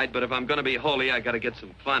 all right, but if I'm going to be holy, I got to get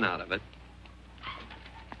some fun out of it.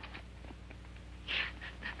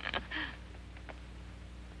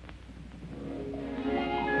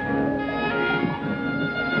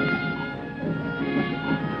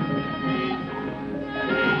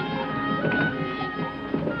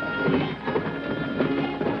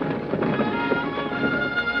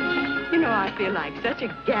 You know, I feel like such a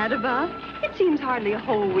gadabout. It seems hardly a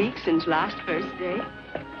whole week since last first day.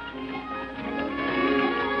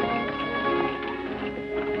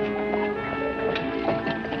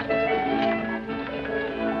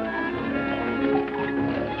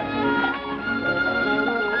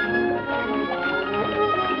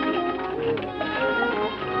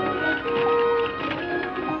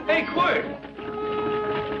 Hey, Quirt!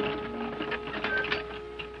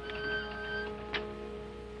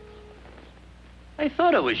 I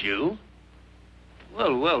thought it was you.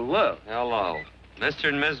 Well, well, well. Hello. Mr.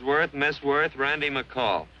 and Miss Worth, Miss Worth, Randy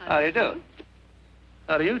McCall. How do you do?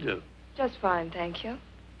 How do you do? Just fine, thank you.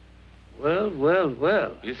 Well, well,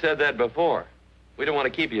 well. You said that before. We don't want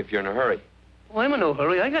to keep you if you're in a hurry. Oh, I'm in no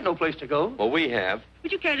hurry. I got no place to go. Well, we have.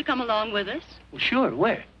 Would you care to come along with us? Well, sure.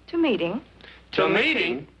 Where? To meeting. To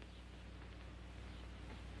meeting?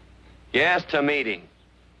 Yes, to meeting.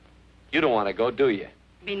 You don't want to go, do you?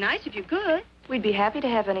 Be nice if you could. We'd be happy to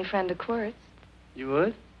have any friend of Quirt's. You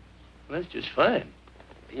would? Well, that's just fine.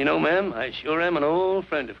 You know, ma'am, I sure am an old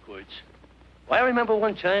friend of Quirt's. Why, I remember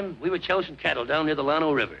one time we were chousing cattle down near the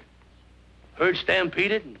Llano River. Herd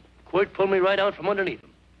stampeded, and Quirt pulled me right out from underneath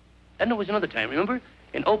him. Then there was another time, remember?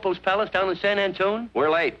 In Opal's Palace down in San Antone? We're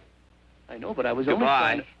late. I know, but I was only Goodbye.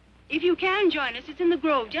 trying to... If you can join us, it's in the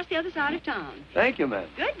Grove, just the other side of town. Thank you, ma'am.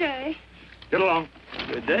 Good day. Get along.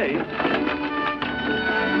 Good day.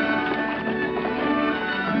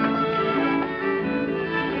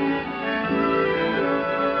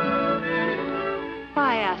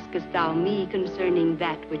 Why askest thou me concerning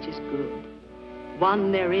that which is good?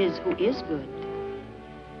 One there is who is good.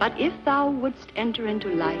 But if thou wouldst enter into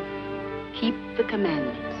life, keep the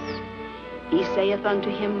commandments. He saith unto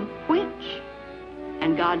him, which?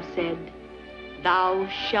 And God said, thou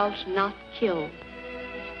shalt not kill.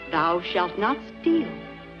 Thou shalt not steal.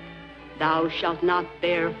 Thou shalt not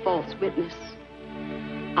bear false witness.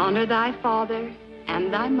 Honor thy father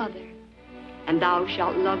and thy mother, and thou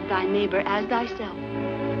shalt love thy neighbor as thyself.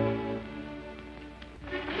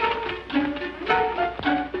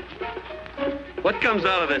 What comes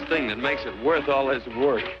out of this thing that makes it worth all this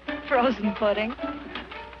work? Frozen pudding.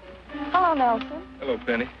 Hello, Nelson. Hello,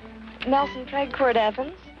 Penny. Nelson Craig, Quirt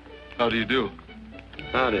Evans. How do you do?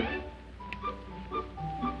 Howdy.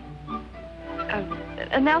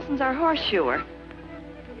 Nelson's our horseshoer.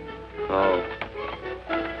 Oh.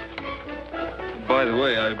 By the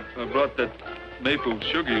way, I brought that maple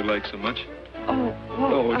sugar you like so much. Oh,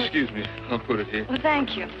 well, Oh, excuse me. I'll put it here. Well,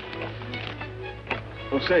 thank you.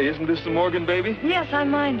 Oh, say, isn't this the Morgan baby? Yes, I'm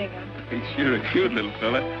minding him. He's sure a cute little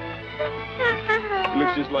fella. He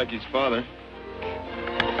looks just like his father.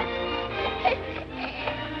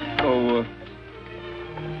 Oh,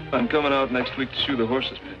 I'm coming out next week to shoe the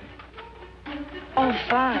horses, Penny. Oh,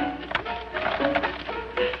 fine.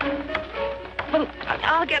 Well,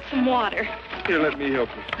 I'll get some water. Here, let me help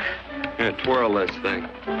you. Here, twirl this thing.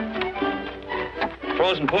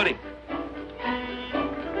 Frozen pudding.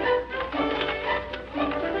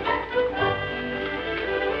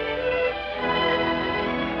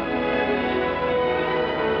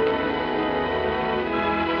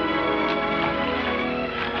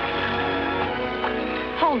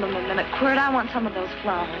 Hold them a minute, Quirt. I want some of those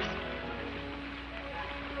flowers.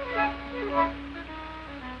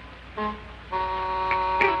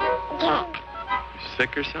 You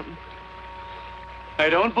sick or something? I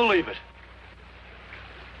don't believe it.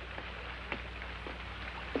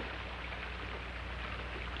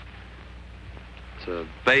 It's a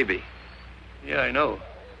baby. Yeah, I know.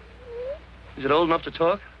 Is it old enough to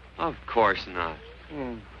talk? Of course not.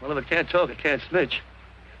 Well, if it can't talk, it can't snitch.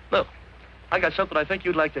 Look, I got something I think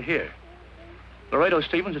you'd like to hear. Laredo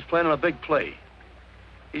Stevens is planning a big play.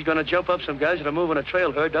 He's going to jump up some guys that are moving a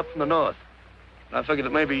trail herd up from the north. I figured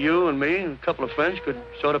that maybe you and me and a couple of friends could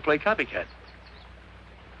sort of play copycat.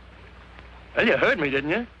 Well, you heard me, didn't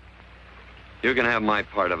you? You can have my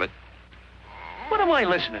part of it. What am I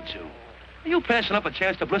listening to? Are you passing up a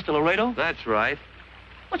chance to blister Laredo? That's right.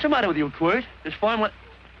 What's the matter with you, Quirt? This farm...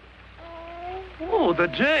 Oh, the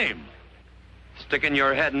dame. Sticking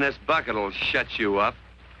your head in this bucket will shut you up.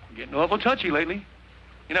 You're getting awful touchy lately.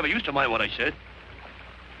 You never used to mind what I said.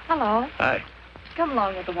 Hello. Hi. Come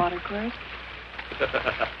along with the water, Quirt.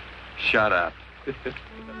 Shut up.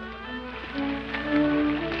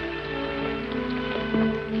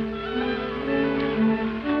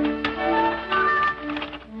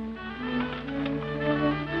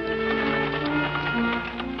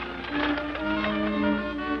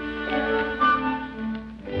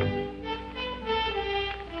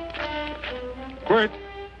 Quirt,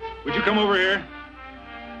 would you come over here?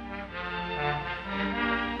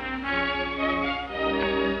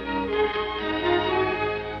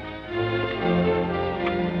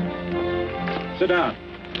 Sit down.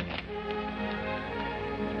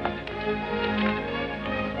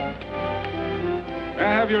 May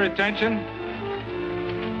I have your attention?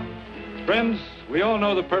 Friends, we all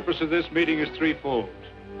know the purpose of this meeting is threefold.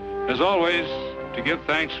 As always, to give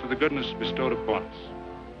thanks for the goodness bestowed upon us,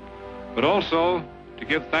 but also to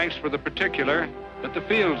give thanks for the particular that the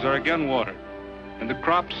fields are again watered and the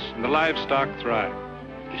crops and the livestock thrive.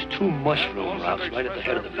 There's 2 mushroom routes right at the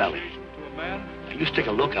head of the valley. If you stick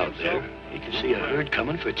a look out there, you can see a herd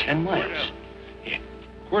coming for 10 miles. Yeah.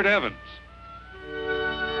 Quirt Evans.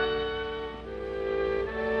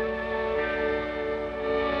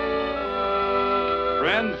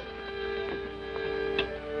 Friends,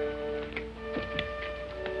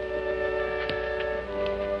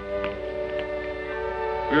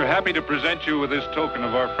 we are happy to present you with this token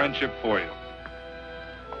of our friendship for you.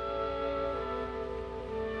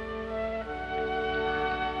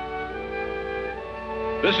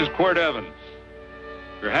 This is Quirt Evans.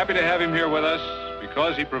 We're happy to have him here with us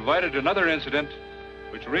because he provided another incident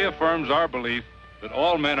which reaffirms our belief that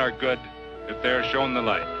all men are good if they are shown the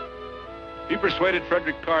light. He persuaded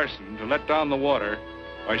Frederick Carson to let down the water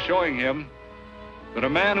by showing him that a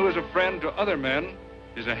man who is a friend to other men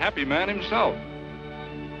is a happy man himself.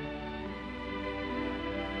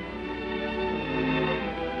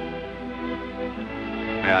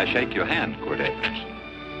 May I shake your hand, Quirt Evans?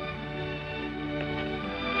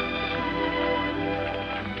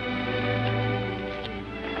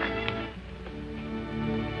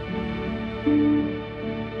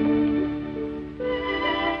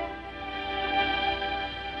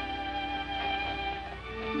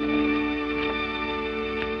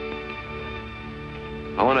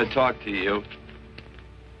 I want to talk to you.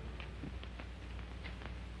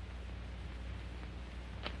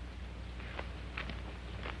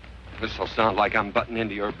 This'll sound like I'm butting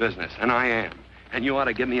into your business, and I am. And you ought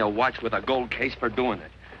to give me a watch with a gold case for doing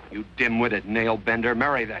it. You dim-witted nail-bender,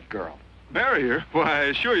 marry that girl. Marry her? Why, I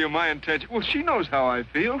assure you my intention... Well, she knows how I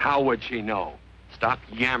feel. How would she know? Stop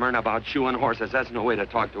yammering about shoeing horses. That's no way to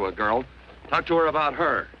talk to a girl. Talk to her about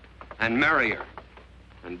her, and marry her.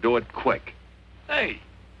 And do it quick. Hey.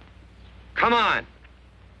 Come on.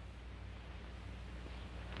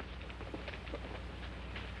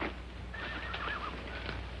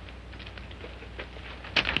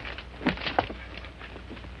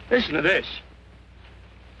 Listen to this.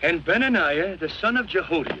 And Benaniah, the son of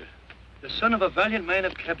Jehoiada, the son of a valiant man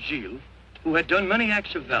of Kabzeel, who had done many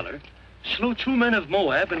acts of valor, slew 2 men of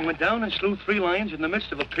Moab and went down and slew 3 lions in the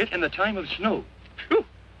midst of a pit in the time of snow. Phew!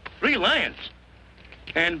 3 lions.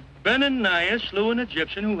 And Benaniah slew an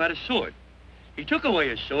Egyptian who had a sword. He took away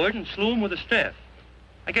his sword and slew him with a staff.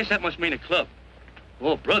 I guess that must mean a club.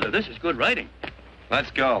 Oh, brother, this is good writing. Let's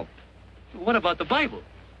go. What about the Bible?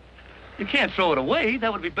 You can't throw it away.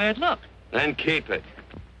 That would be bad luck. Then keep it.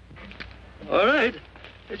 All right.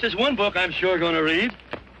 This is one book I'm sure going to read.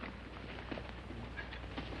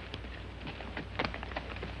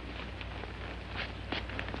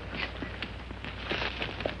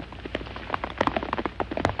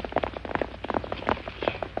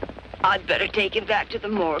 I'd better take him back to the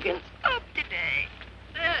Morgans. Up today.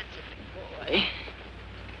 That's a big boy.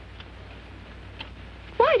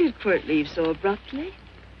 Why did Quirt leave so abruptly?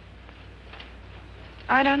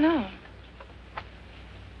 I don't know.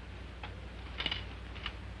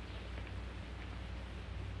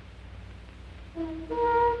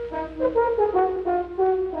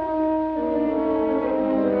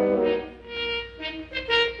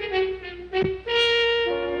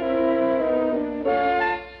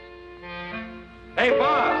 Hey,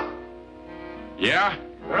 boss. Yeah?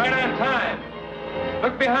 Right on time.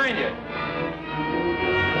 Look behind you.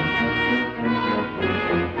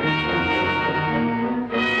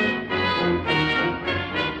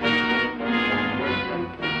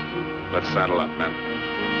 Let's saddle up, men.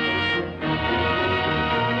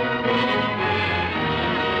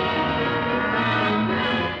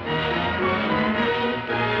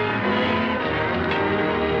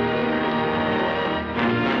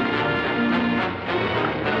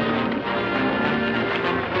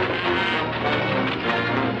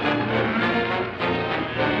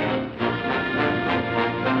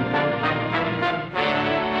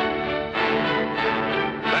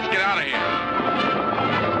 Let's get out of here.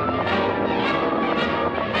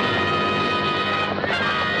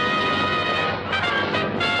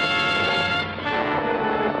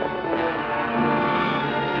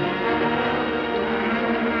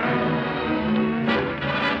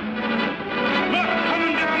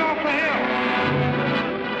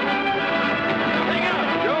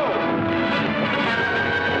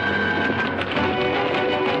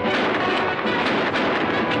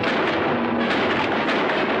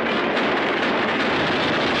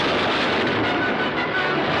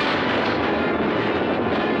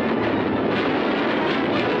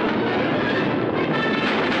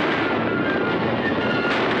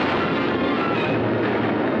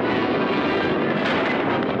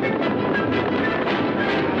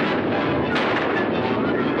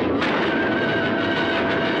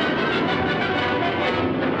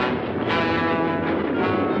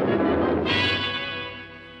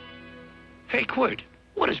 Hey, Quirt,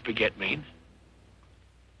 what does baguette mean?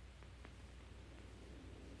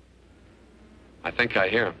 I think I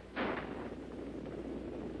hear him.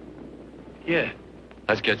 Yeah,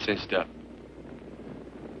 Let's get cinched up.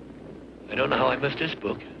 I don't know how I missed this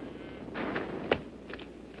book.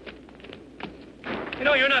 You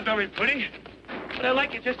know, you're not very pretty, but I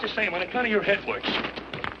like you just the same on account of your head works.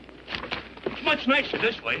 It's much nicer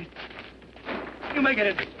this way. You make it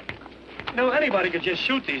interesting. You know, anybody could just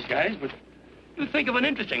shoot these guys, but you think of an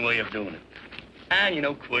interesting way of doing it. And, you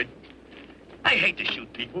know, Quirt, I hate to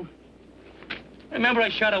shoot people. I remember I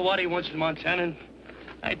shot a waddy once in Montana, and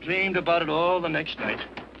I dreamed about it all the next night.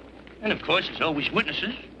 And, of course, there's always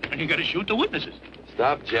witnesses, and you gotta shoot the witnesses.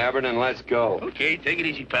 Stop jabbering and let's go. Okay, take it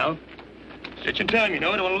easy, pal. Stitching time, you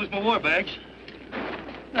know. I don't want to lose my war bags.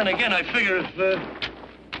 And again, I figure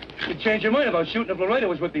if you'd change your mind about shooting if Laredo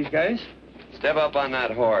was with these guys. Step up on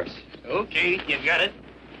that horse. Okay, you got it.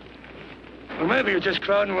 Or maybe you're just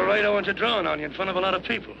crowding Laredo into drawing on you in front of a lot of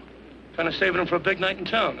people. Trying to save them for a big night in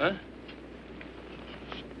town, huh?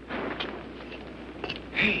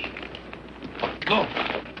 Hey, go.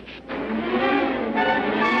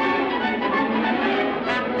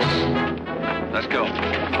 Let's go.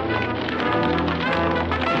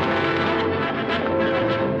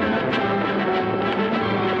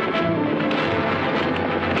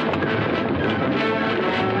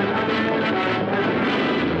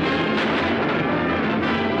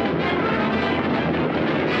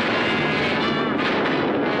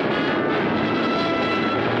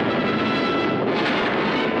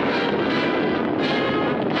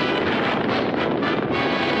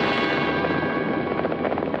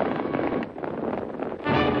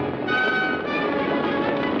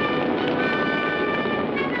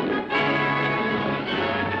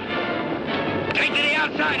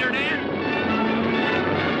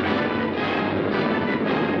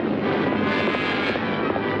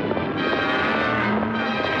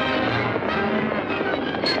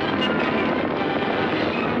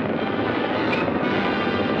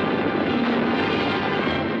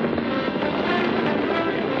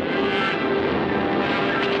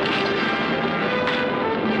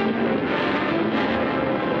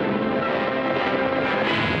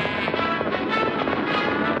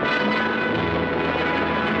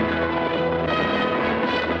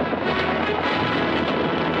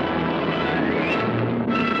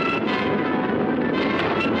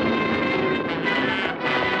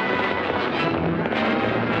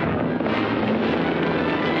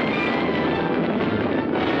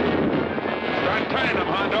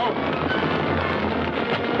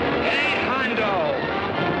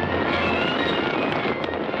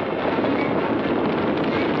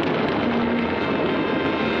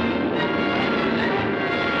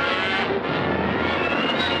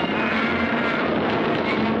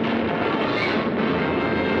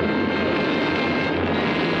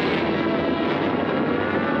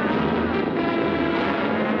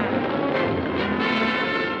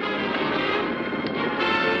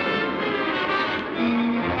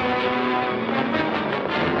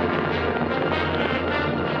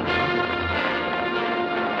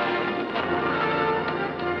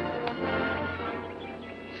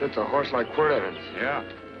 It's a horse like Quirt Evans. Yeah,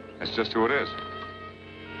 that's just who it is.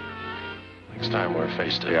 Next time we're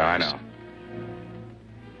face to face. Yeah, I know.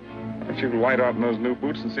 Why don't you light out in those new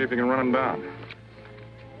boots and see if you can run them down?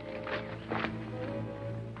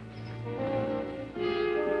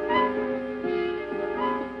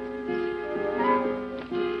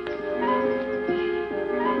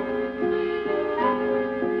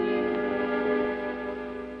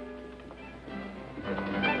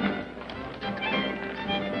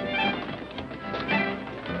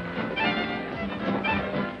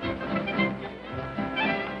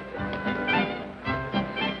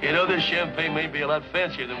 You know, this champagne may be a lot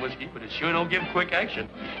fancier than whiskey, but it sure don't give quick action.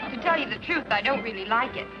 To tell you the truth, I don't really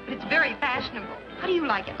like it, but it's very fashionable. How do you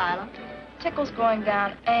like it, Lila? Tickle's going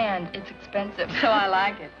down, and it's expensive, so I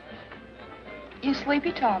like it. You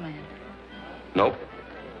sleepy, tall man? Nope.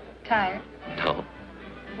 Tired? No.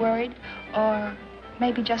 Worried? Or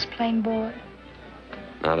maybe just plain bored?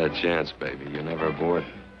 Not a chance, baby. You're never bored.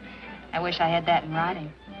 I wish I had that in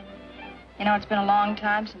writing. You know, it's been a long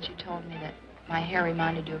time since you told me that my hair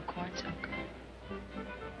reminded you of corn silk.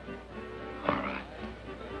 All right.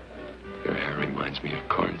 Your hair reminds me of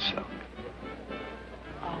corn silk.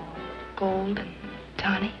 Oh, gold and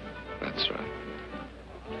tawny? That's right.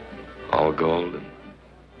 All gold and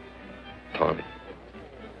tawny.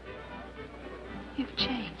 You've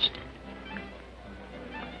changed.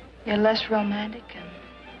 You're less romantic and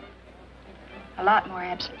a lot more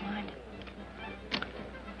absent-minded.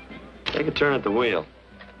 Take a turn at the wheel.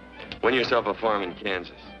 Win yourself a farm in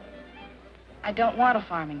Kansas. I don't want a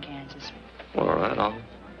farm in Kansas. Well, all right, I'll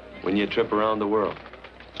win you a trip around the world.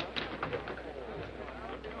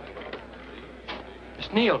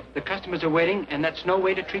 Miss Neal, the customers are waiting, and that's no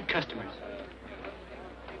way to treat customers.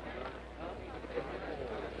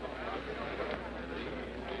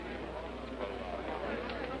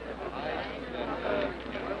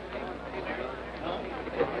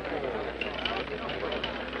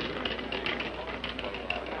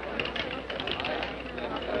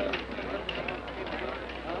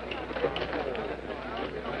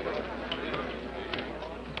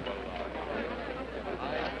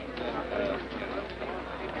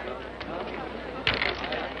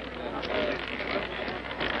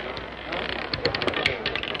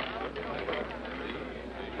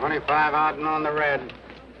 Out and on the red.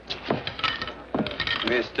 Give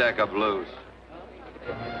me a stack of blues.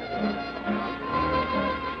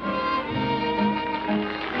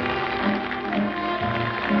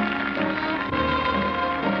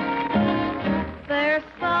 There's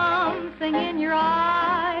something in your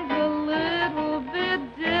eyes a little bit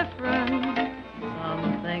different,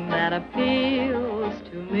 something that appeals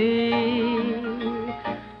to me.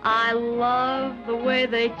 I love the way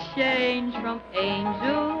they change from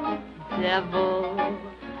angel devil,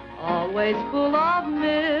 always full of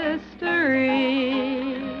mystery.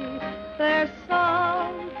 There's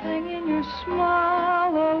something in your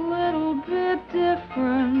smile a little bit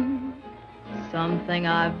different, something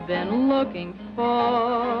I've been looking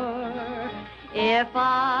for. If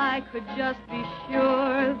I could just be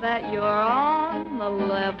sure that you're on the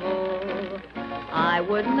level, I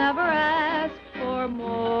would never ask for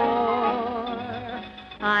more.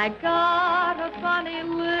 I got a funny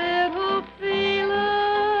little feeling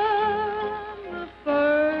the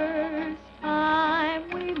first time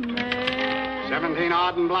we met. 17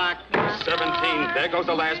 odd and black. 17. There goes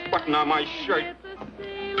the last button on my shirt.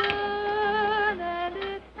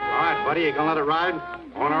 All right, buddy, you gonna let it ride?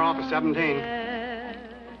 On or off of 17.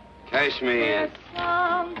 Cash me in.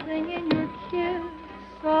 Something in your kiss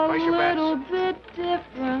a Place your little bets. bit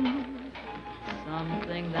different,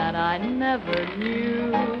 something that I never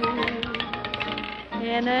knew.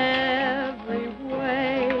 In every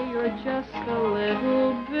way, you're just a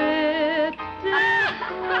little bit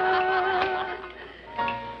different.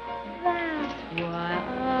 That's why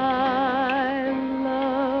I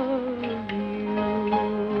love you.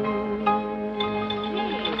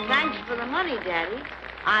 Thanks for the money, Daddy.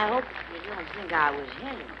 I hope you don't think I was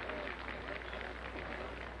him.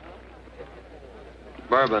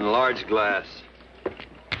 Bourbon, large glass.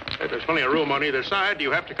 Hey, there's plenty of room on either side. Do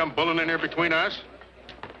you have to come bulling in here between us?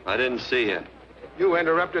 I didn't see you. You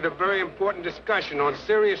interrupted a very important discussion on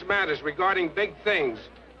serious matters regarding big things.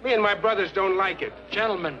 Me and my brothers don't like it.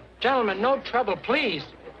 Gentlemen, no trouble, please.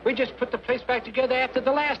 We just put the place back together after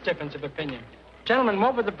the last difference of opinion. Gentlemen,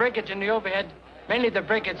 what with the breakage and the overhead, mainly the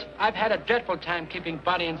breakage, I've had a dreadful time keeping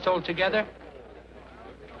body and soul together.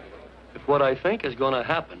 If what I think is going to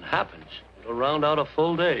happen happens, it'll round out a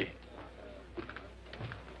full day.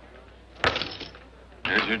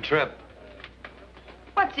 Here's your trip.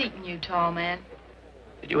 What's eating you, tall man?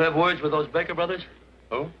 Did you have words with those Baker brothers?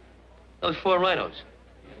 Who? Those 4 rhinos.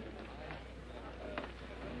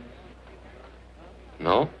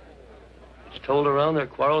 No. It's told around they're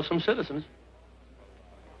quarrelsome citizens.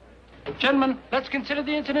 Gentlemen, let's consider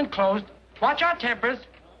the incident closed. Watch our tempers.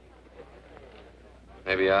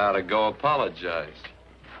 Maybe I ought to go apologize.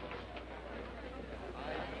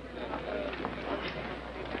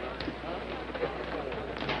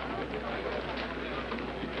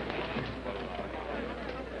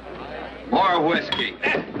 More whiskey.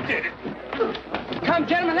 Come,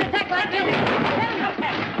 gentlemen, let's act like this.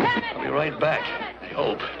 I'll be right back, I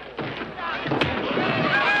hope.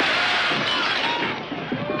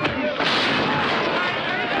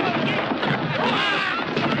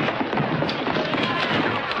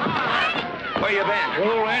 Where you been?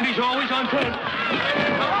 Oh, Randy's always on point.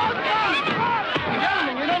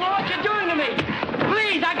 Gentlemen, you don't know what you're doing to me.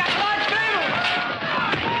 Please, I got a large family.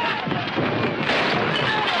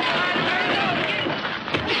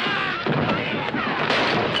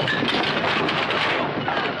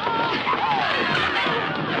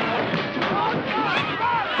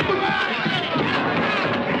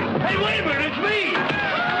 Hey, wait a minute, it's me!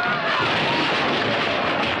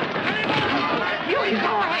 You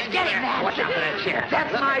go ahead, get it now. What's up with that chair?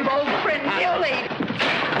 That's my old friend, Billy.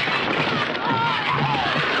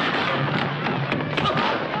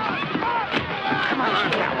 Come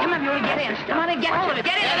on, Billy, get in. Come on and get hold of it.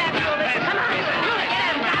 Get into that, Billy. Come on. Billy,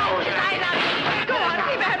 get in. Now. Go on,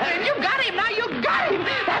 keep after him. You got him. Now you got him.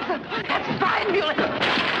 That's fine, Billy.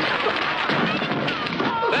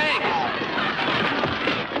 Thanks.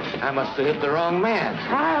 I must have hit the wrong man.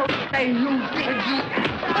 I'll say you did, you.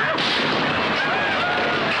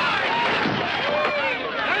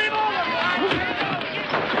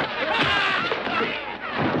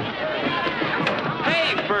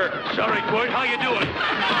 Hey, Bert. Sorry, Court, how you doing?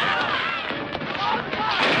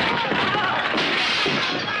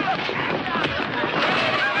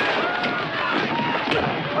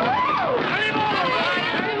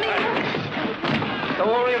 Don't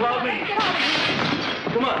worry about me.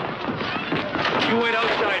 Come on. You wait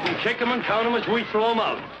outside and kick them and count them as we throw them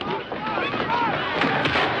out.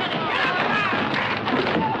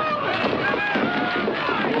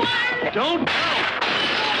 Don't count.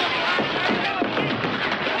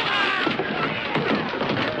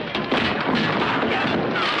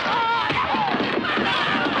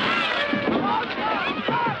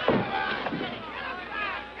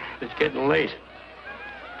 It's getting late.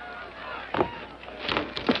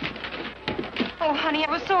 Oh, honey,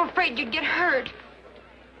 I was so afraid you'd get hurt.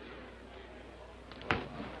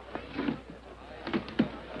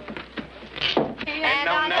 And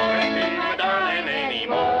I'll never see my darling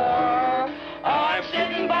anymore. Oh, I'm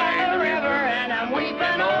sitting by the river and I'm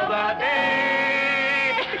weeping all the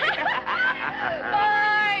day.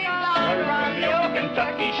 Around the old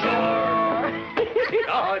Kentucky shore.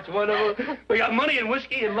 Oh, it's wonderful. We got money and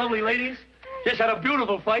whiskey and lovely ladies. Just had a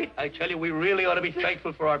beautiful fight. I tell you, we really ought to be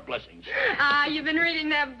thankful for our blessings. Ah, you've been reading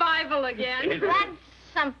that Bible again. That's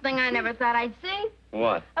something I never thought I'd see.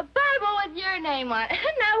 What? A Bible with your name on it.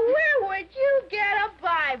 Now, where would you get a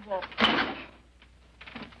Bible?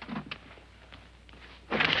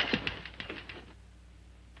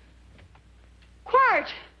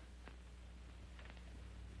 Quart!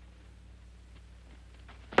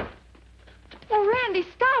 Oh, Randy,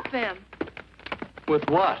 stop him. With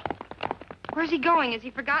what? Where's he going? Has he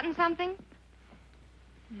forgotten something?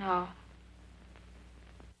 No.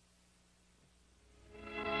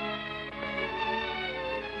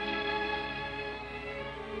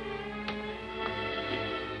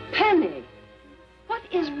 Penny, what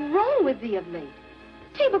is wrong with thee of late?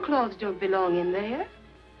 Tablecloths don't belong in there.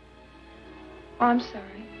 Oh, I'm sorry.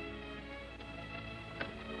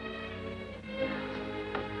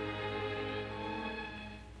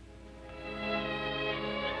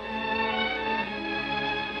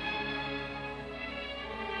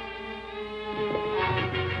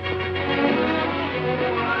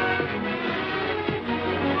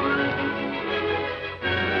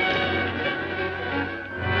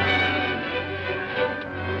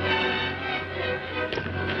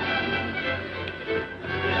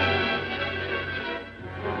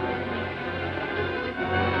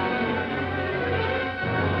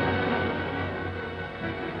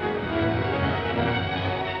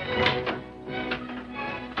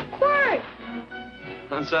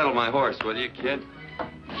 Unsaddle my horse, will you, kid?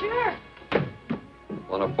 Sure.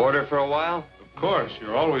 Want to board her for a while? Of course.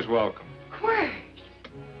 You're always welcome. Quirt.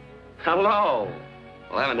 Hello.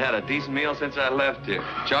 Well, I haven't had a decent meal since I left here.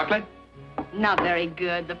 Chocolate? Not very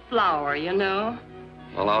good. The flour, you know.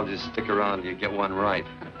 Well, I'll just stick around till you get one right.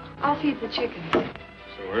 I'll feed the chickens.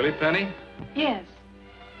 So early, Penny? Yes.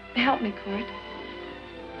 Help me, Court.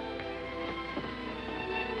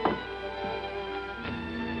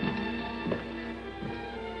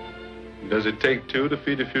 Does it take two to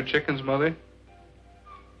feed a few chickens, Mother?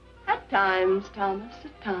 At times, Thomas,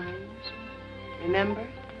 at times. Remember?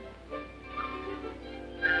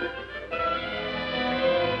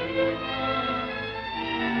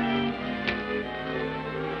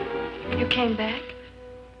 You came back?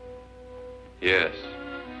 Yes.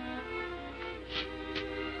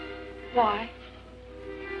 Why?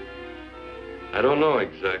 I don't know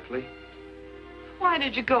exactly. Why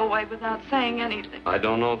did you go away without saying anything? I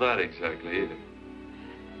don't know that exactly either.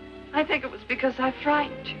 I think it was because I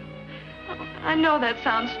frightened you. I know that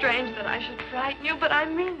sounds strange that I should frighten you, but I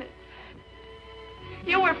mean it.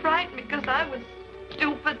 You were frightened because I was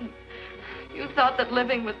stupid. And you thought that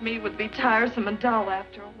living with me would be tiresome and dull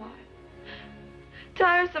after a while.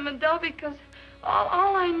 Tiresome and dull because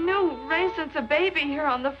all I knew, raised since a baby here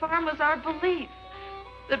on the farm, was our belief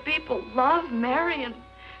that people love, marry, and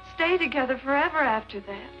stay together forever after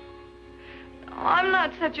that. Oh, I'm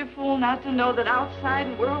not such a fool not to know that outside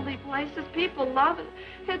in worldly places people love, and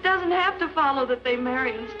it doesn't have to follow that they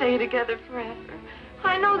marry and stay together forever.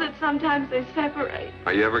 I know that sometimes they separate.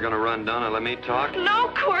 Are you ever going to run down and let me talk?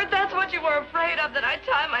 No, Court, that's what you were afraid of, that I'd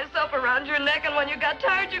tie myself around your neck, and when you got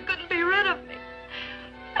tired, you couldn't be rid of me.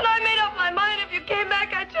 And I made up my mind if you came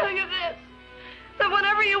back, I'd tell you this, that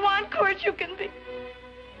whenever you want, Court, you can be.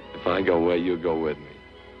 If I go away, you go with me.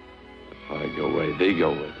 If I go away, they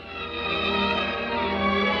go with me.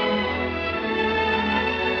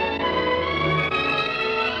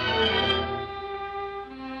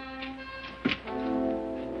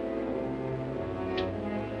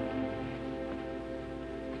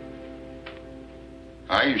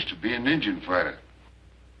 I used to be an Indian fighter.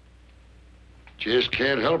 Just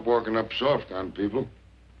can't help walking up soft on people.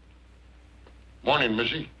 Morning,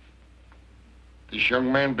 Missy. This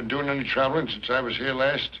young man been doing any traveling since I was here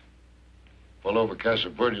last? Fellow over Casa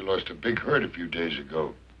Verde lost a big herd a few days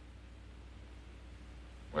ago.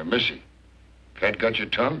 Why, Missy, cat got your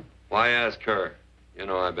tongue? Why ask her? You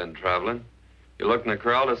know I've been traveling. You looked in the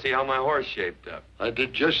corral to see how my horse shaped up. I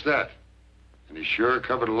did just that. And he sure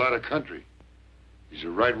covered a lot of country. He's a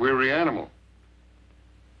right weary animal.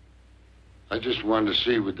 I just wanted to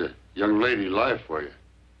see would the young lady lie for you.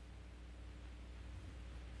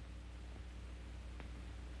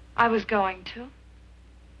 I was going to.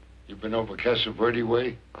 You been over Casa Verde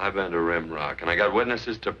way? I've been to Rimrock, and I got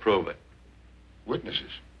witnesses to prove it.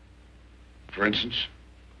 Witnesses? For instance?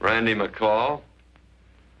 Randy McCall,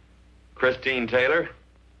 Christine Taylor.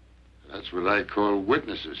 That's what I call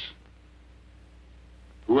witnesses.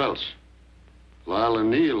 Who else? Lila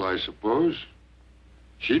Neal, I suppose.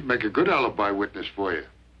 She'd make a good alibi witness for you.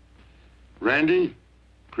 Randy,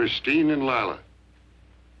 Christine, and Lila.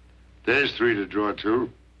 There's three to draw to.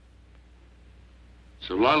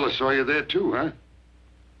 So Lila saw you there too, huh?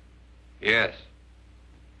 Yes.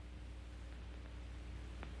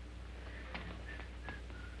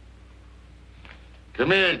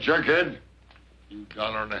 Come here, junkhead. You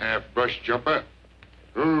 $1.50 brush jumper.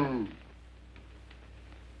 Ooh.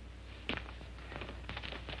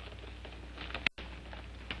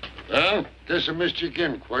 Well, guess I missed you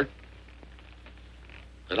again, Quirt.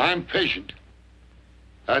 But I'm patient.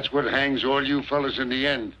 That's what hangs all you fellas in the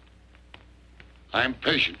end. I'm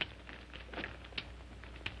patient.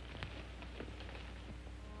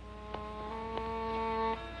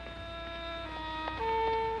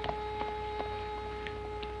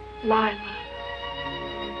 Lila.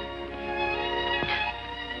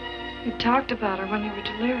 You talked about her when you were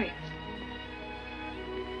delirious.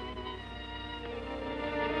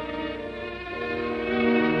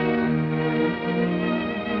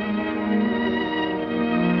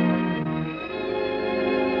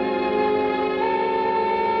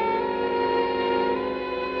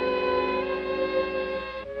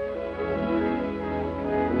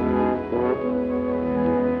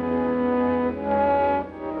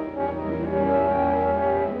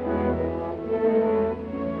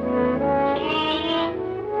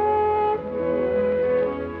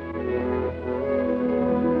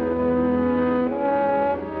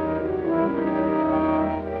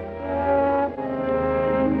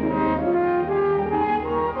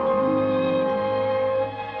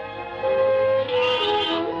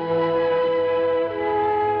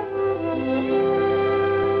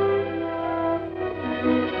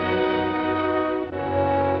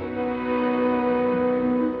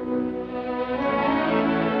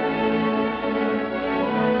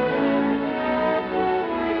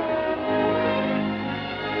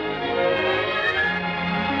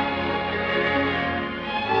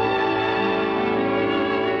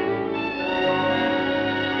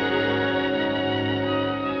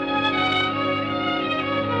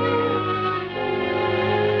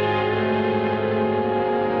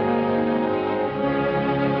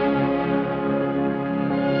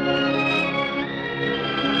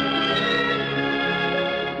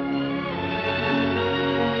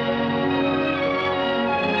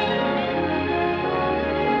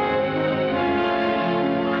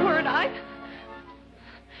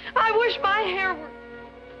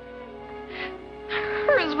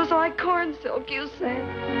 corn silk, you said.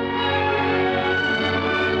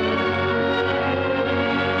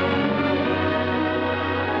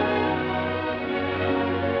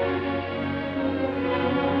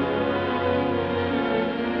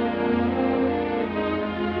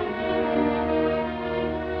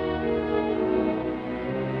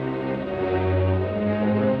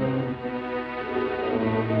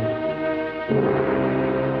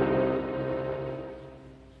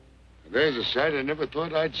 There's a sight I never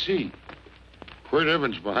thought I'd see. Quirt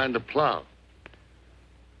Evans behind the plow.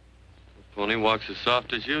 The pony walks as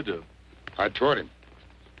soft as you do. I taught him.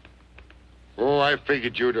 Oh, I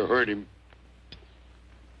figured you'd have hurt him.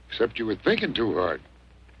 Except you were thinking too hard.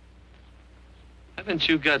 Haven't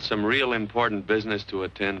you got some real important business to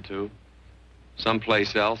attend to?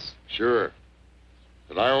 Someplace else? Sure.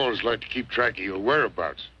 But I always like to keep track of your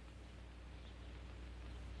whereabouts.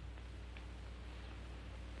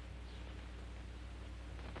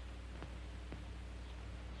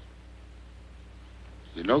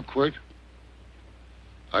 You know, Quirt,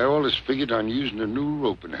 I always figured on using a new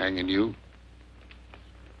rope and hanging you.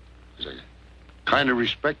 'Cause I kind of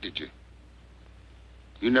respected you.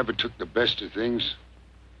 You never took the best of things,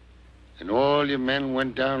 and all your men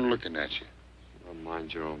went down looking at you. Well,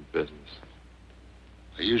 mind your own business.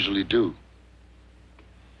 I usually do.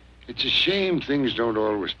 It's a shame things don't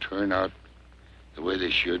always turn out the way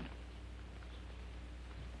they should.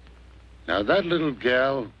 Now, that little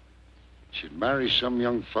gal should marry some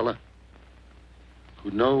young fella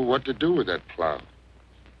who'd know what to do with that plow.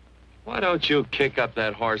 Why don't you kick up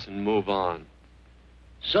that horse and move on?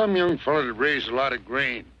 Some young fella that raised a lot of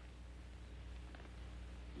grain.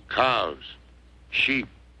 Cows, sheep,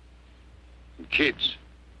 and kids.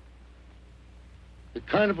 The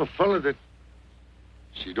kind of a fella that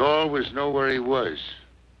she'd always know where he was.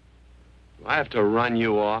 Do I have to run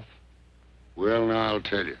you off? Well, now, I'll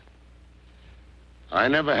tell you. I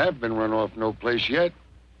never have been run off no place yet,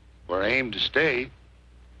 where I aim to stay.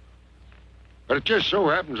 But it just so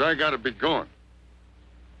happens I gotta be going.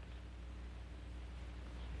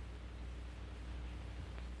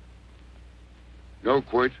 No,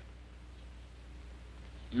 Quirt.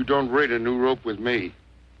 You don't raid a new rope with me.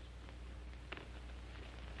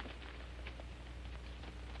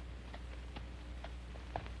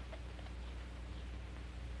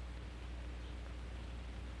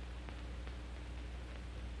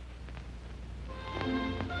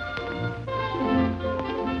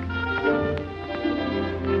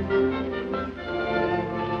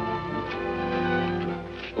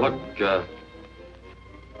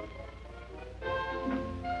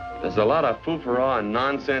 There's a lot of foo-for-all and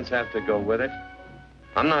nonsense have to go with it.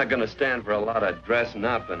 I'm not going to stand for a lot of dressing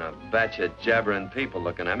up and a batch of jabbering people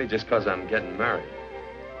looking at me just because I'm getting married.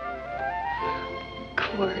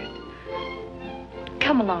 Quirt,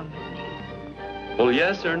 come along with me. Well,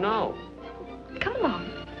 yes or no? Come along.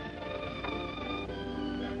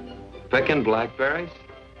 Picking blackberries?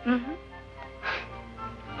 Mm-hmm.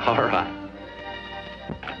 All right.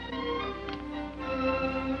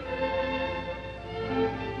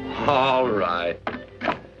 All right.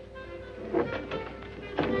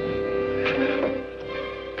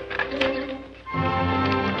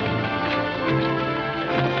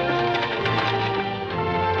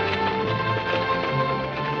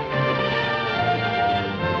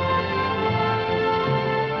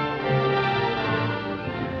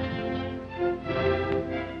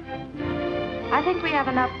 I think we have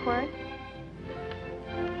enough, Quirt.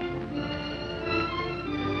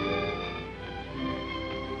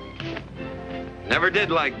 Never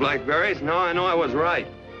did like blackberries. Now I know I was right.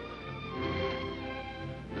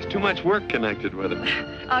 There's too much work connected with it.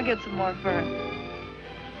 I'll get some more fern.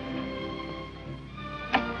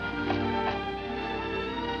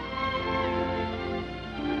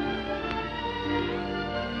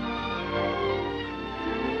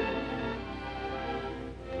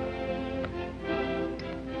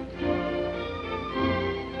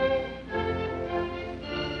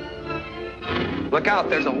 Look out,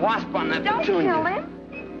 there's a wasp on that Don't petunia. kill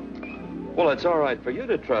him. Well, it's all right for you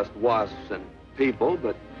to trust wasps and people,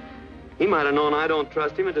 but he might have known I don't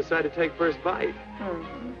trust him and decided to take first bite.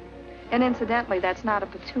 Mm-hmm. And incidentally, that's not a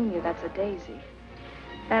petunia, that's a daisy.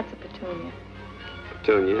 That's a petunia.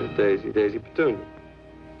 Petunia, daisy, daisy, petunia.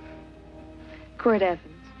 Quirt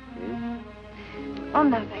Evans. Hmm? Oh,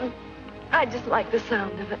 nothing. I just like the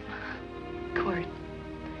sound of it. Quirt,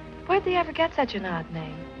 where'd they ever get such an odd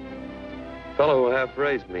name? The fellow who half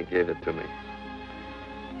raised me gave it to me.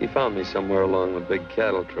 He found me somewhere along the big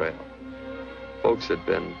cattle trail. Folks had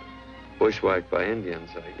been bushwhacked by Indians,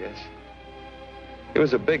 I guess. He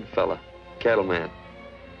was a big fella, cattleman.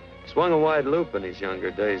 Swung a wide loop in his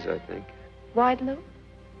younger days, I think. Wide loop?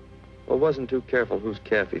 Well, wasn't too careful whose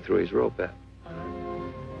calf he threw his rope at.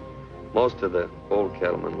 Most of the old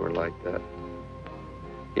cattlemen were like that.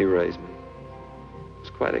 He raised me. He was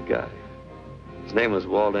quite a guy. His name was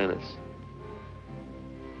Walt Ennis.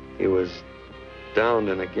 He was downed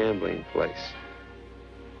in a gambling place.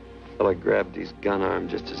 The fella grabbed his gun arm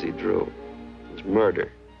just as he drew. It was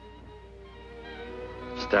murder.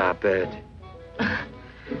 Stop it.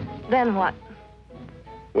 Then what?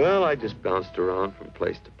 Well, I just bounced around from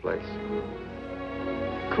place to place.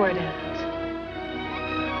 Quirt Evans.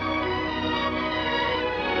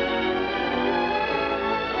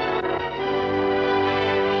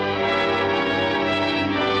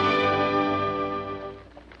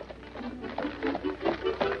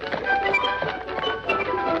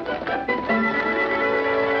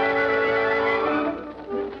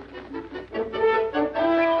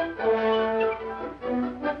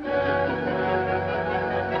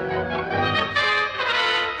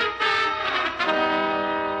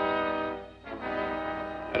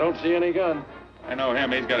 See any gun? I know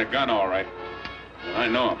him. He's got a gun, all right. I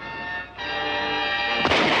know him.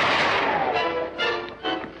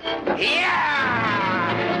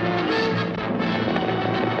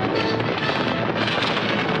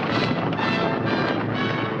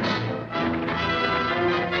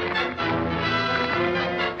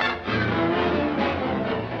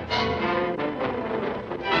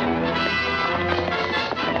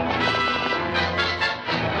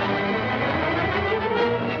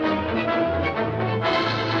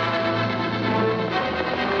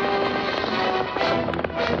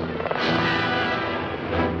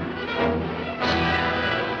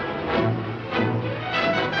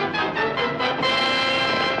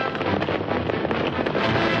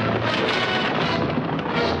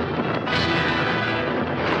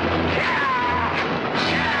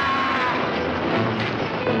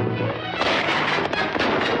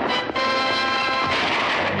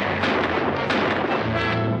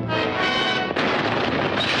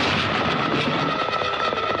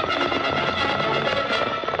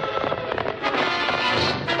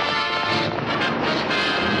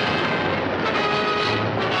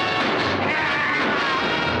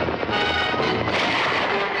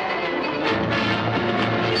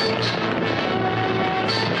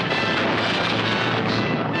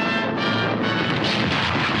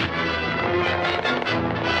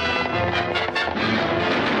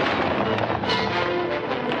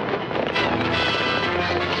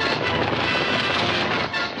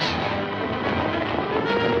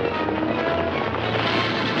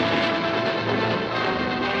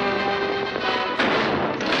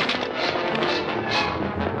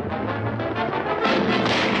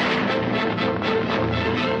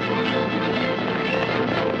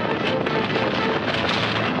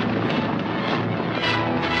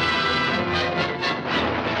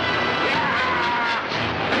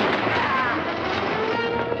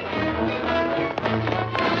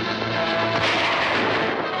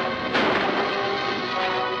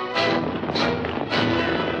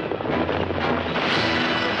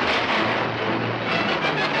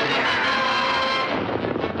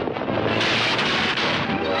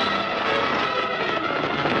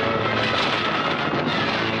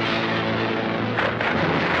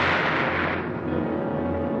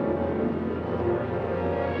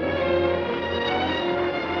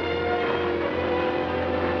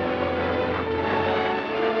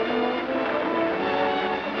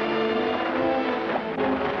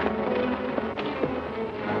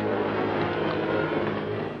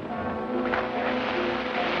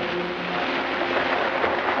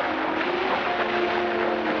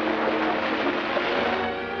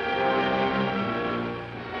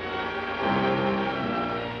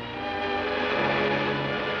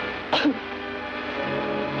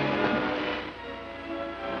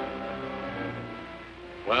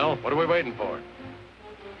 Well, what are we waiting for?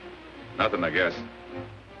 Nothing, I guess.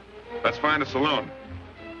 Let's find a saloon.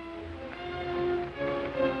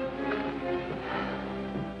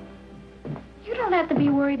 You don't have to be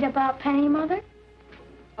worried about Penny, Mother.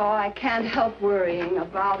 Oh, I can't help worrying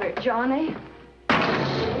about her, Johnny.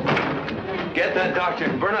 Get that doctor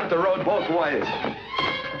and burn up the road both ways.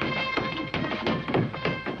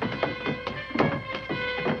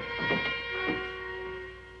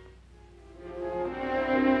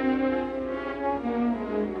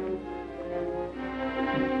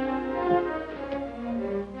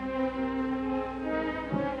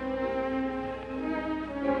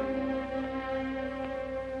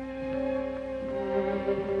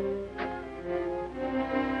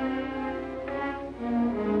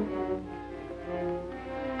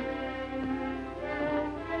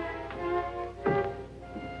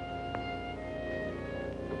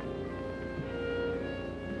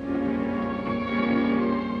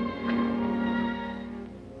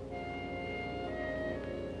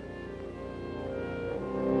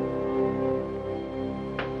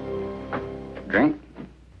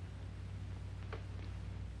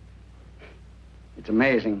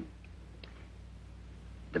 amazing.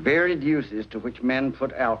 The varied uses to which men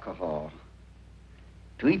put alcohol.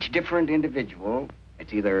 To each different individual,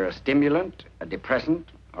 it's either a stimulant, a depressant,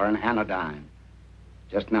 or an anodyne.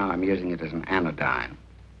 Just now, I'm using it as an anodyne.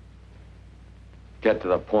 Get to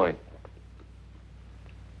the point.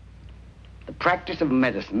 The practice of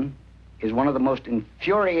medicine is one of the most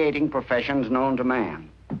infuriating professions known to man.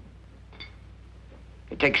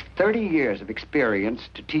 It takes 30 years of experience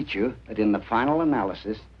to teach you that in the final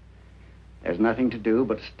analysis, there's nothing to do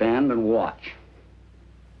but stand and watch.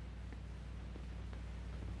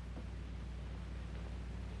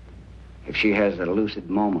 If she has a lucid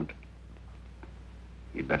moment,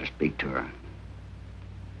 you'd better speak to her.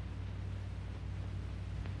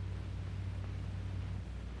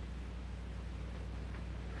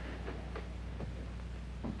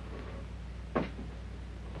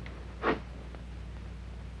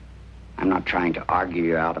 I'm not trying to argue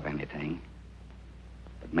you out of anything,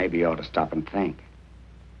 but maybe you ought to stop and think.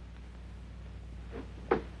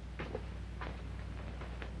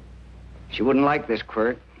 She wouldn't like this,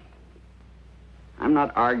 Quirt. I'm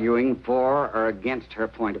not arguing for or against her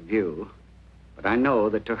point of view, but I know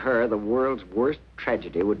that to her, the world's worst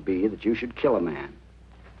tragedy would be that you should kill a man.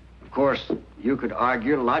 Of course, you could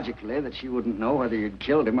argue logically that she wouldn't know whether you'd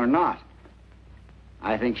killed him or not.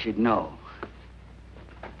 I think she'd know.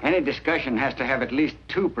 Any discussion has to have at least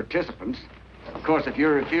 2 participants. Of course, if you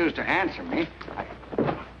refuse to answer me,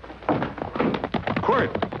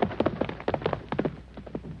 Quirt!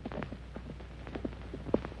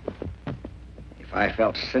 If I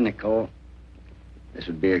felt cynical, this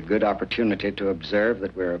would be a good opportunity to observe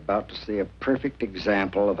that we're about to see a perfect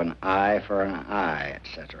example of an eye for an eye,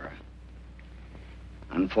 etc.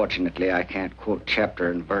 Unfortunately, I can't quote chapter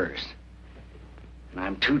and verse, and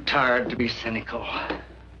I'm too tired to be cynical.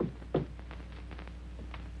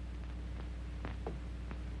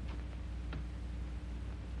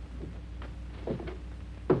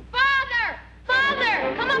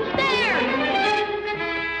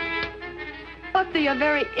 But they are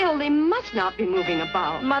very ill. They must not be moving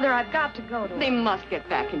about. Mother, I've got to go to They him. must get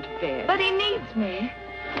back into bed. But he needs me.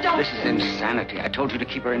 Don't. This is insanity. I told you to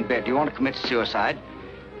keep her in bed. Do you want to commit suicide?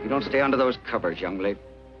 You don't stay under those covers, young lady.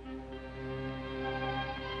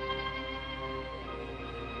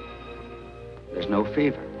 There's no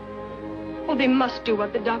fever. Oh, they must do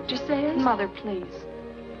what the doctor says. Mother, please.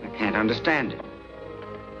 I can't understand it.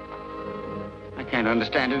 I can't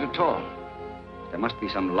understand it at all. There must be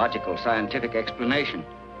some logical, scientific explanation.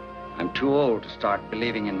 I'm too old to start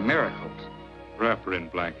believing in miracles. Wrap her in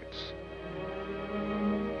blankets.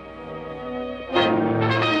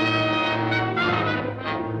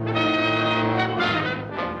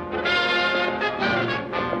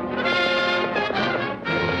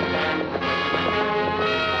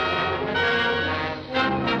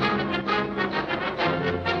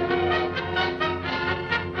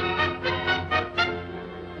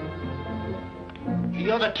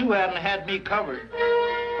 The other 2 hadn't had me covered.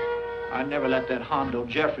 I'd never let that Hondo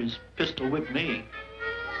Jeffries pistol whip me.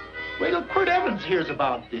 Wait till Quirt Evans hears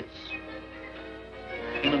about this.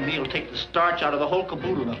 Him and me'll take the starch out of the whole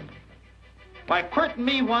caboodle of them. Why, Quirt and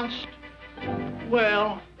me once,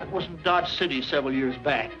 well, that was in Dodge City several years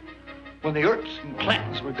back, when the Earps and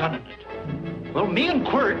Clantons were gunning it. Well, me and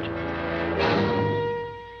Quirt...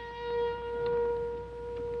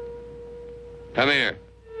 Come here.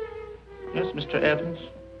 Yes, Mr. Evans?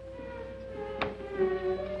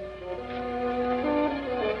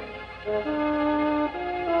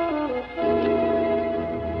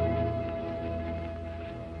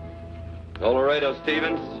 Colorado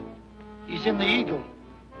Stevens? He's in the Eagle,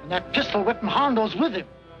 and that pistol whipping Hondo's with him.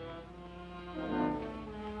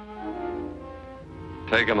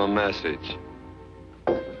 Take him a message.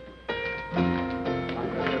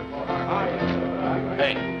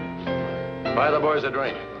 Hey, buy the boys a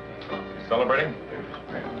drink. Celebrating?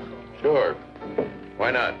 Sure.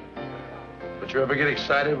 Why not? But you ever get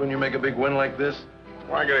excited when you make a big win like this?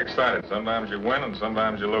 Why get excited? Sometimes you win and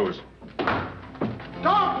sometimes you lose.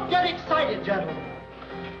 Don't get excited, gentlemen.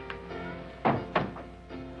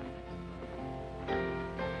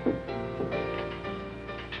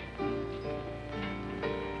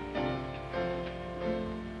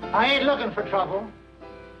 I ain't looking for trouble.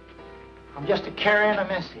 I'm just carrying a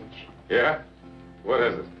message. Yeah? What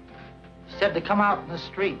is it? Said to come out in the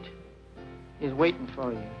street. He's waiting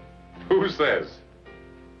for you. Who says?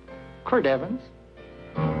 Quirt Evans.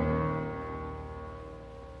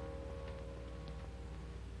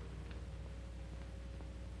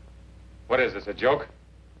 What is this, a joke?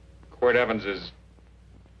 Quirt Evans is...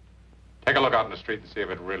 Take a look out in the street and see if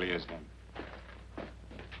it really is him.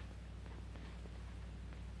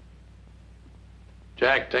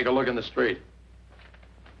 Jack, take a look in the street.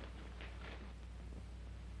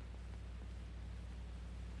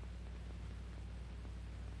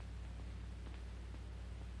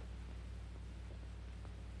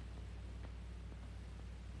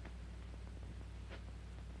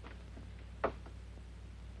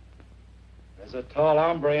 There's a tall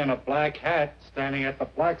hombre in a black hat standing at the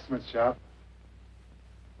blacksmith shop.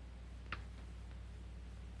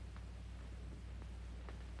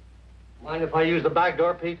 Mind if I use the back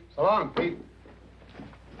door, Pete? So long, Pete.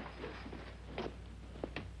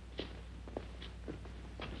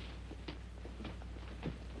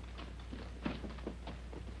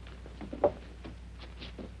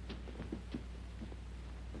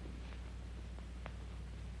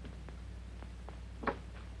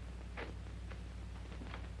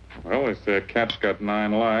 Well, this cat's got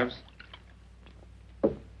 9 lives.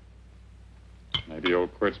 Maybe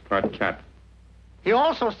old Quirt's part cat. He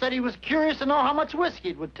also said he was curious to know how much whiskey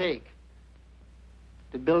it would take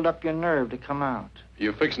to build up your nerve to come out.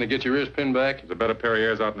 You fixing to get your ears pinned back? There's a better pair of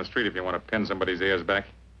ears out in the street if you want to pin somebody's ears back.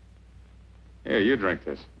 Here, you drink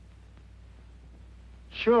this.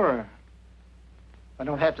 Sure. I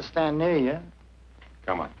don't have to stand near you.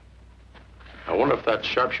 Come on. I wonder if that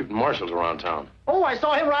sharpshooting marshal's around town. Oh, I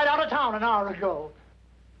saw him ride out of town an hour ago.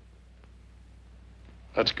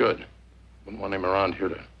 That's good. Wouldn't want him around here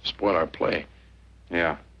to spoil our play.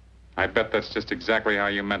 Yeah. I bet that's just exactly how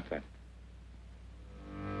you meant that.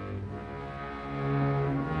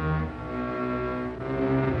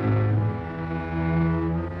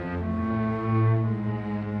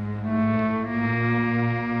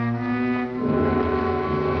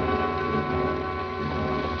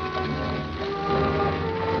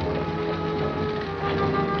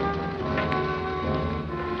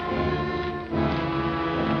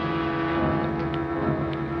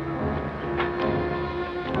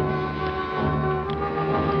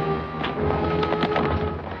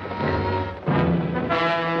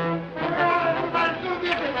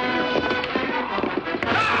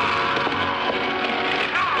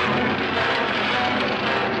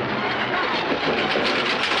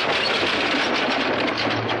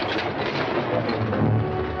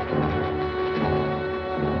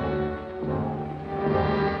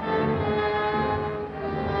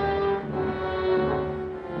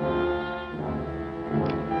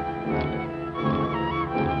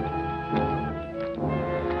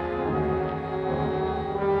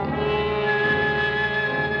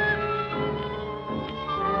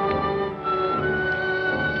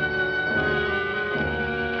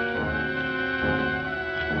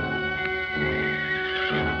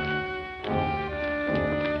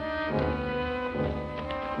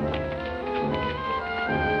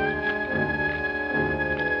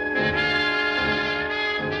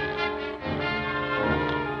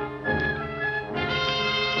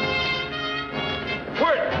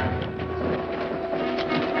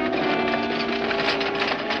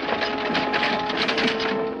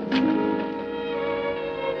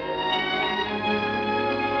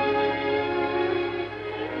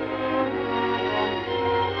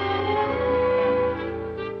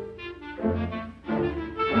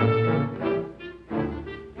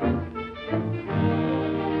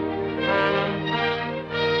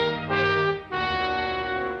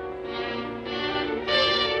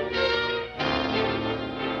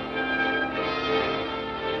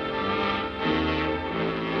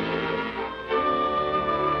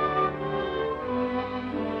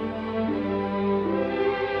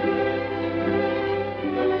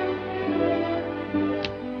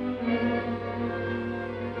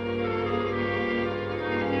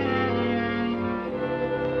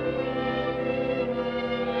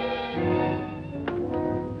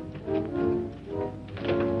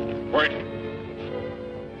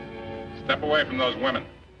 Step away from those women.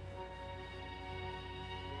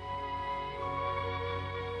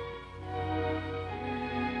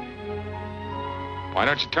 Why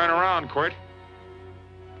don't you turn around, Quirt?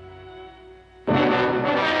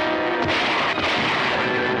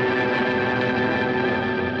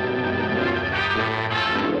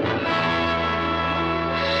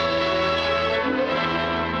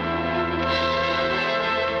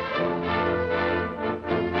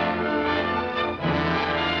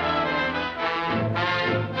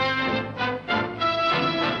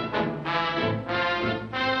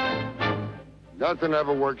 Nothing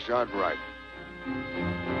ever works out right.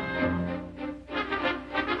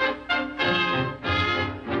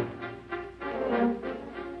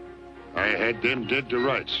 I had them dead to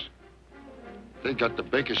rights. They got the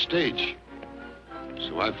Baker stage.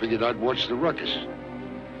 So I figured I'd watch the ruckus.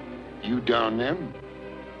 You down them,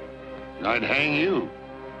 and I'd hang you.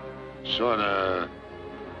 Sorta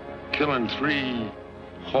killing 3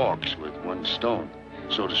 hawks with 1 stone,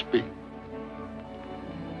 so to speak.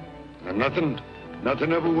 And nothing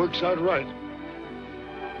ever works out right.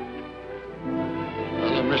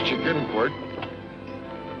 Well, I missed you getting Quirt,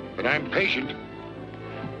 but I'm patient.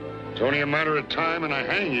 It's only a matter of time and I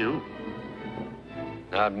hang you.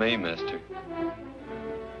 Not me, mister.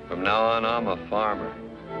 From now on, I'm a farmer.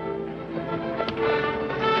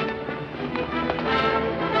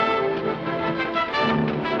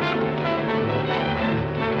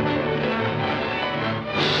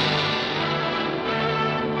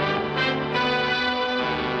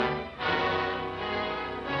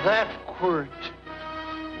 That Quirt.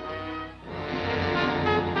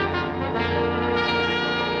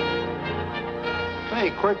 Hey,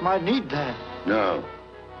 Quirt might need that. No.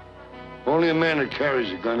 Only a man that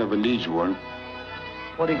carries a gun ever needs one.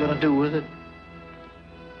 What are you gonna do with it?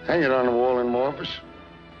 Hang it on the wall in my office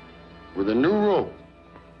with a new rope.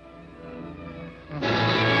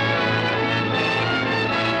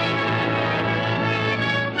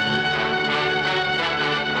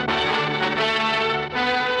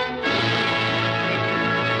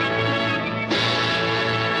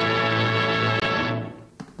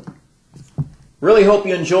 Really hope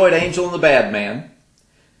you enjoyed Angel and the Badman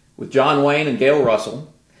with John Wayne and Gail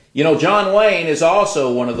Russell. You know, John Wayne is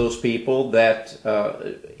also one of those people that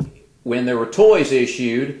when there were toys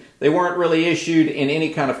issued, they weren't really issued in any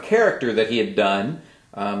kind of character that he had done.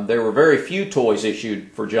 There were very few toys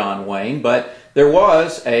issued for John Wayne, but there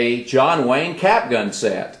was a John Wayne cap gun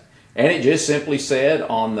set. And it just simply said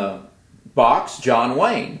on the box, John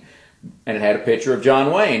Wayne. And it had a picture of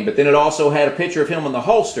John Wayne, but then it also had a picture of him in the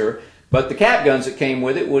holster. But the cap guns that came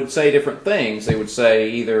with it would say different things. They would say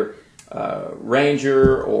either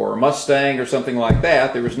Ranger or Mustang or something like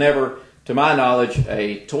that. There was never, to my knowledge,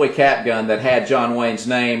 a toy cap gun that had John Wayne's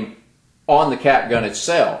name on the cap gun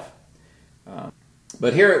itself.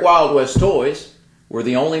 But here at Wild West Toys, we're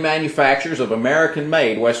the only manufacturers of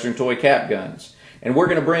American-made Western toy cap guns. And we're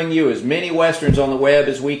going to bring you as many Westerns on the web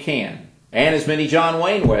as we can, and as many John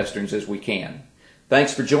Wayne Westerns as we can.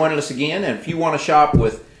 Thanks for joining us again, and if you want to shop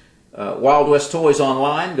with Wild West Toys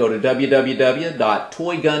online, go to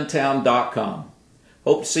www.toyguntown.com.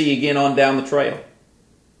 Hope to see you again on down the trail.